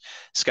presenters,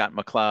 Scott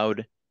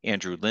McLeod,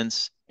 Andrew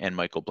Lintz, and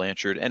Michael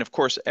Blanchard, and of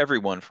course,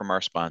 everyone from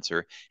our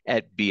sponsor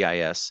at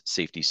BIS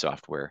Safety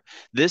Software.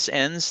 This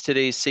ends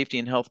today's Safety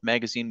and Health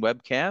Magazine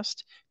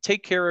webcast.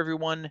 Take care,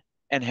 everyone,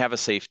 and have a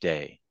safe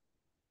day.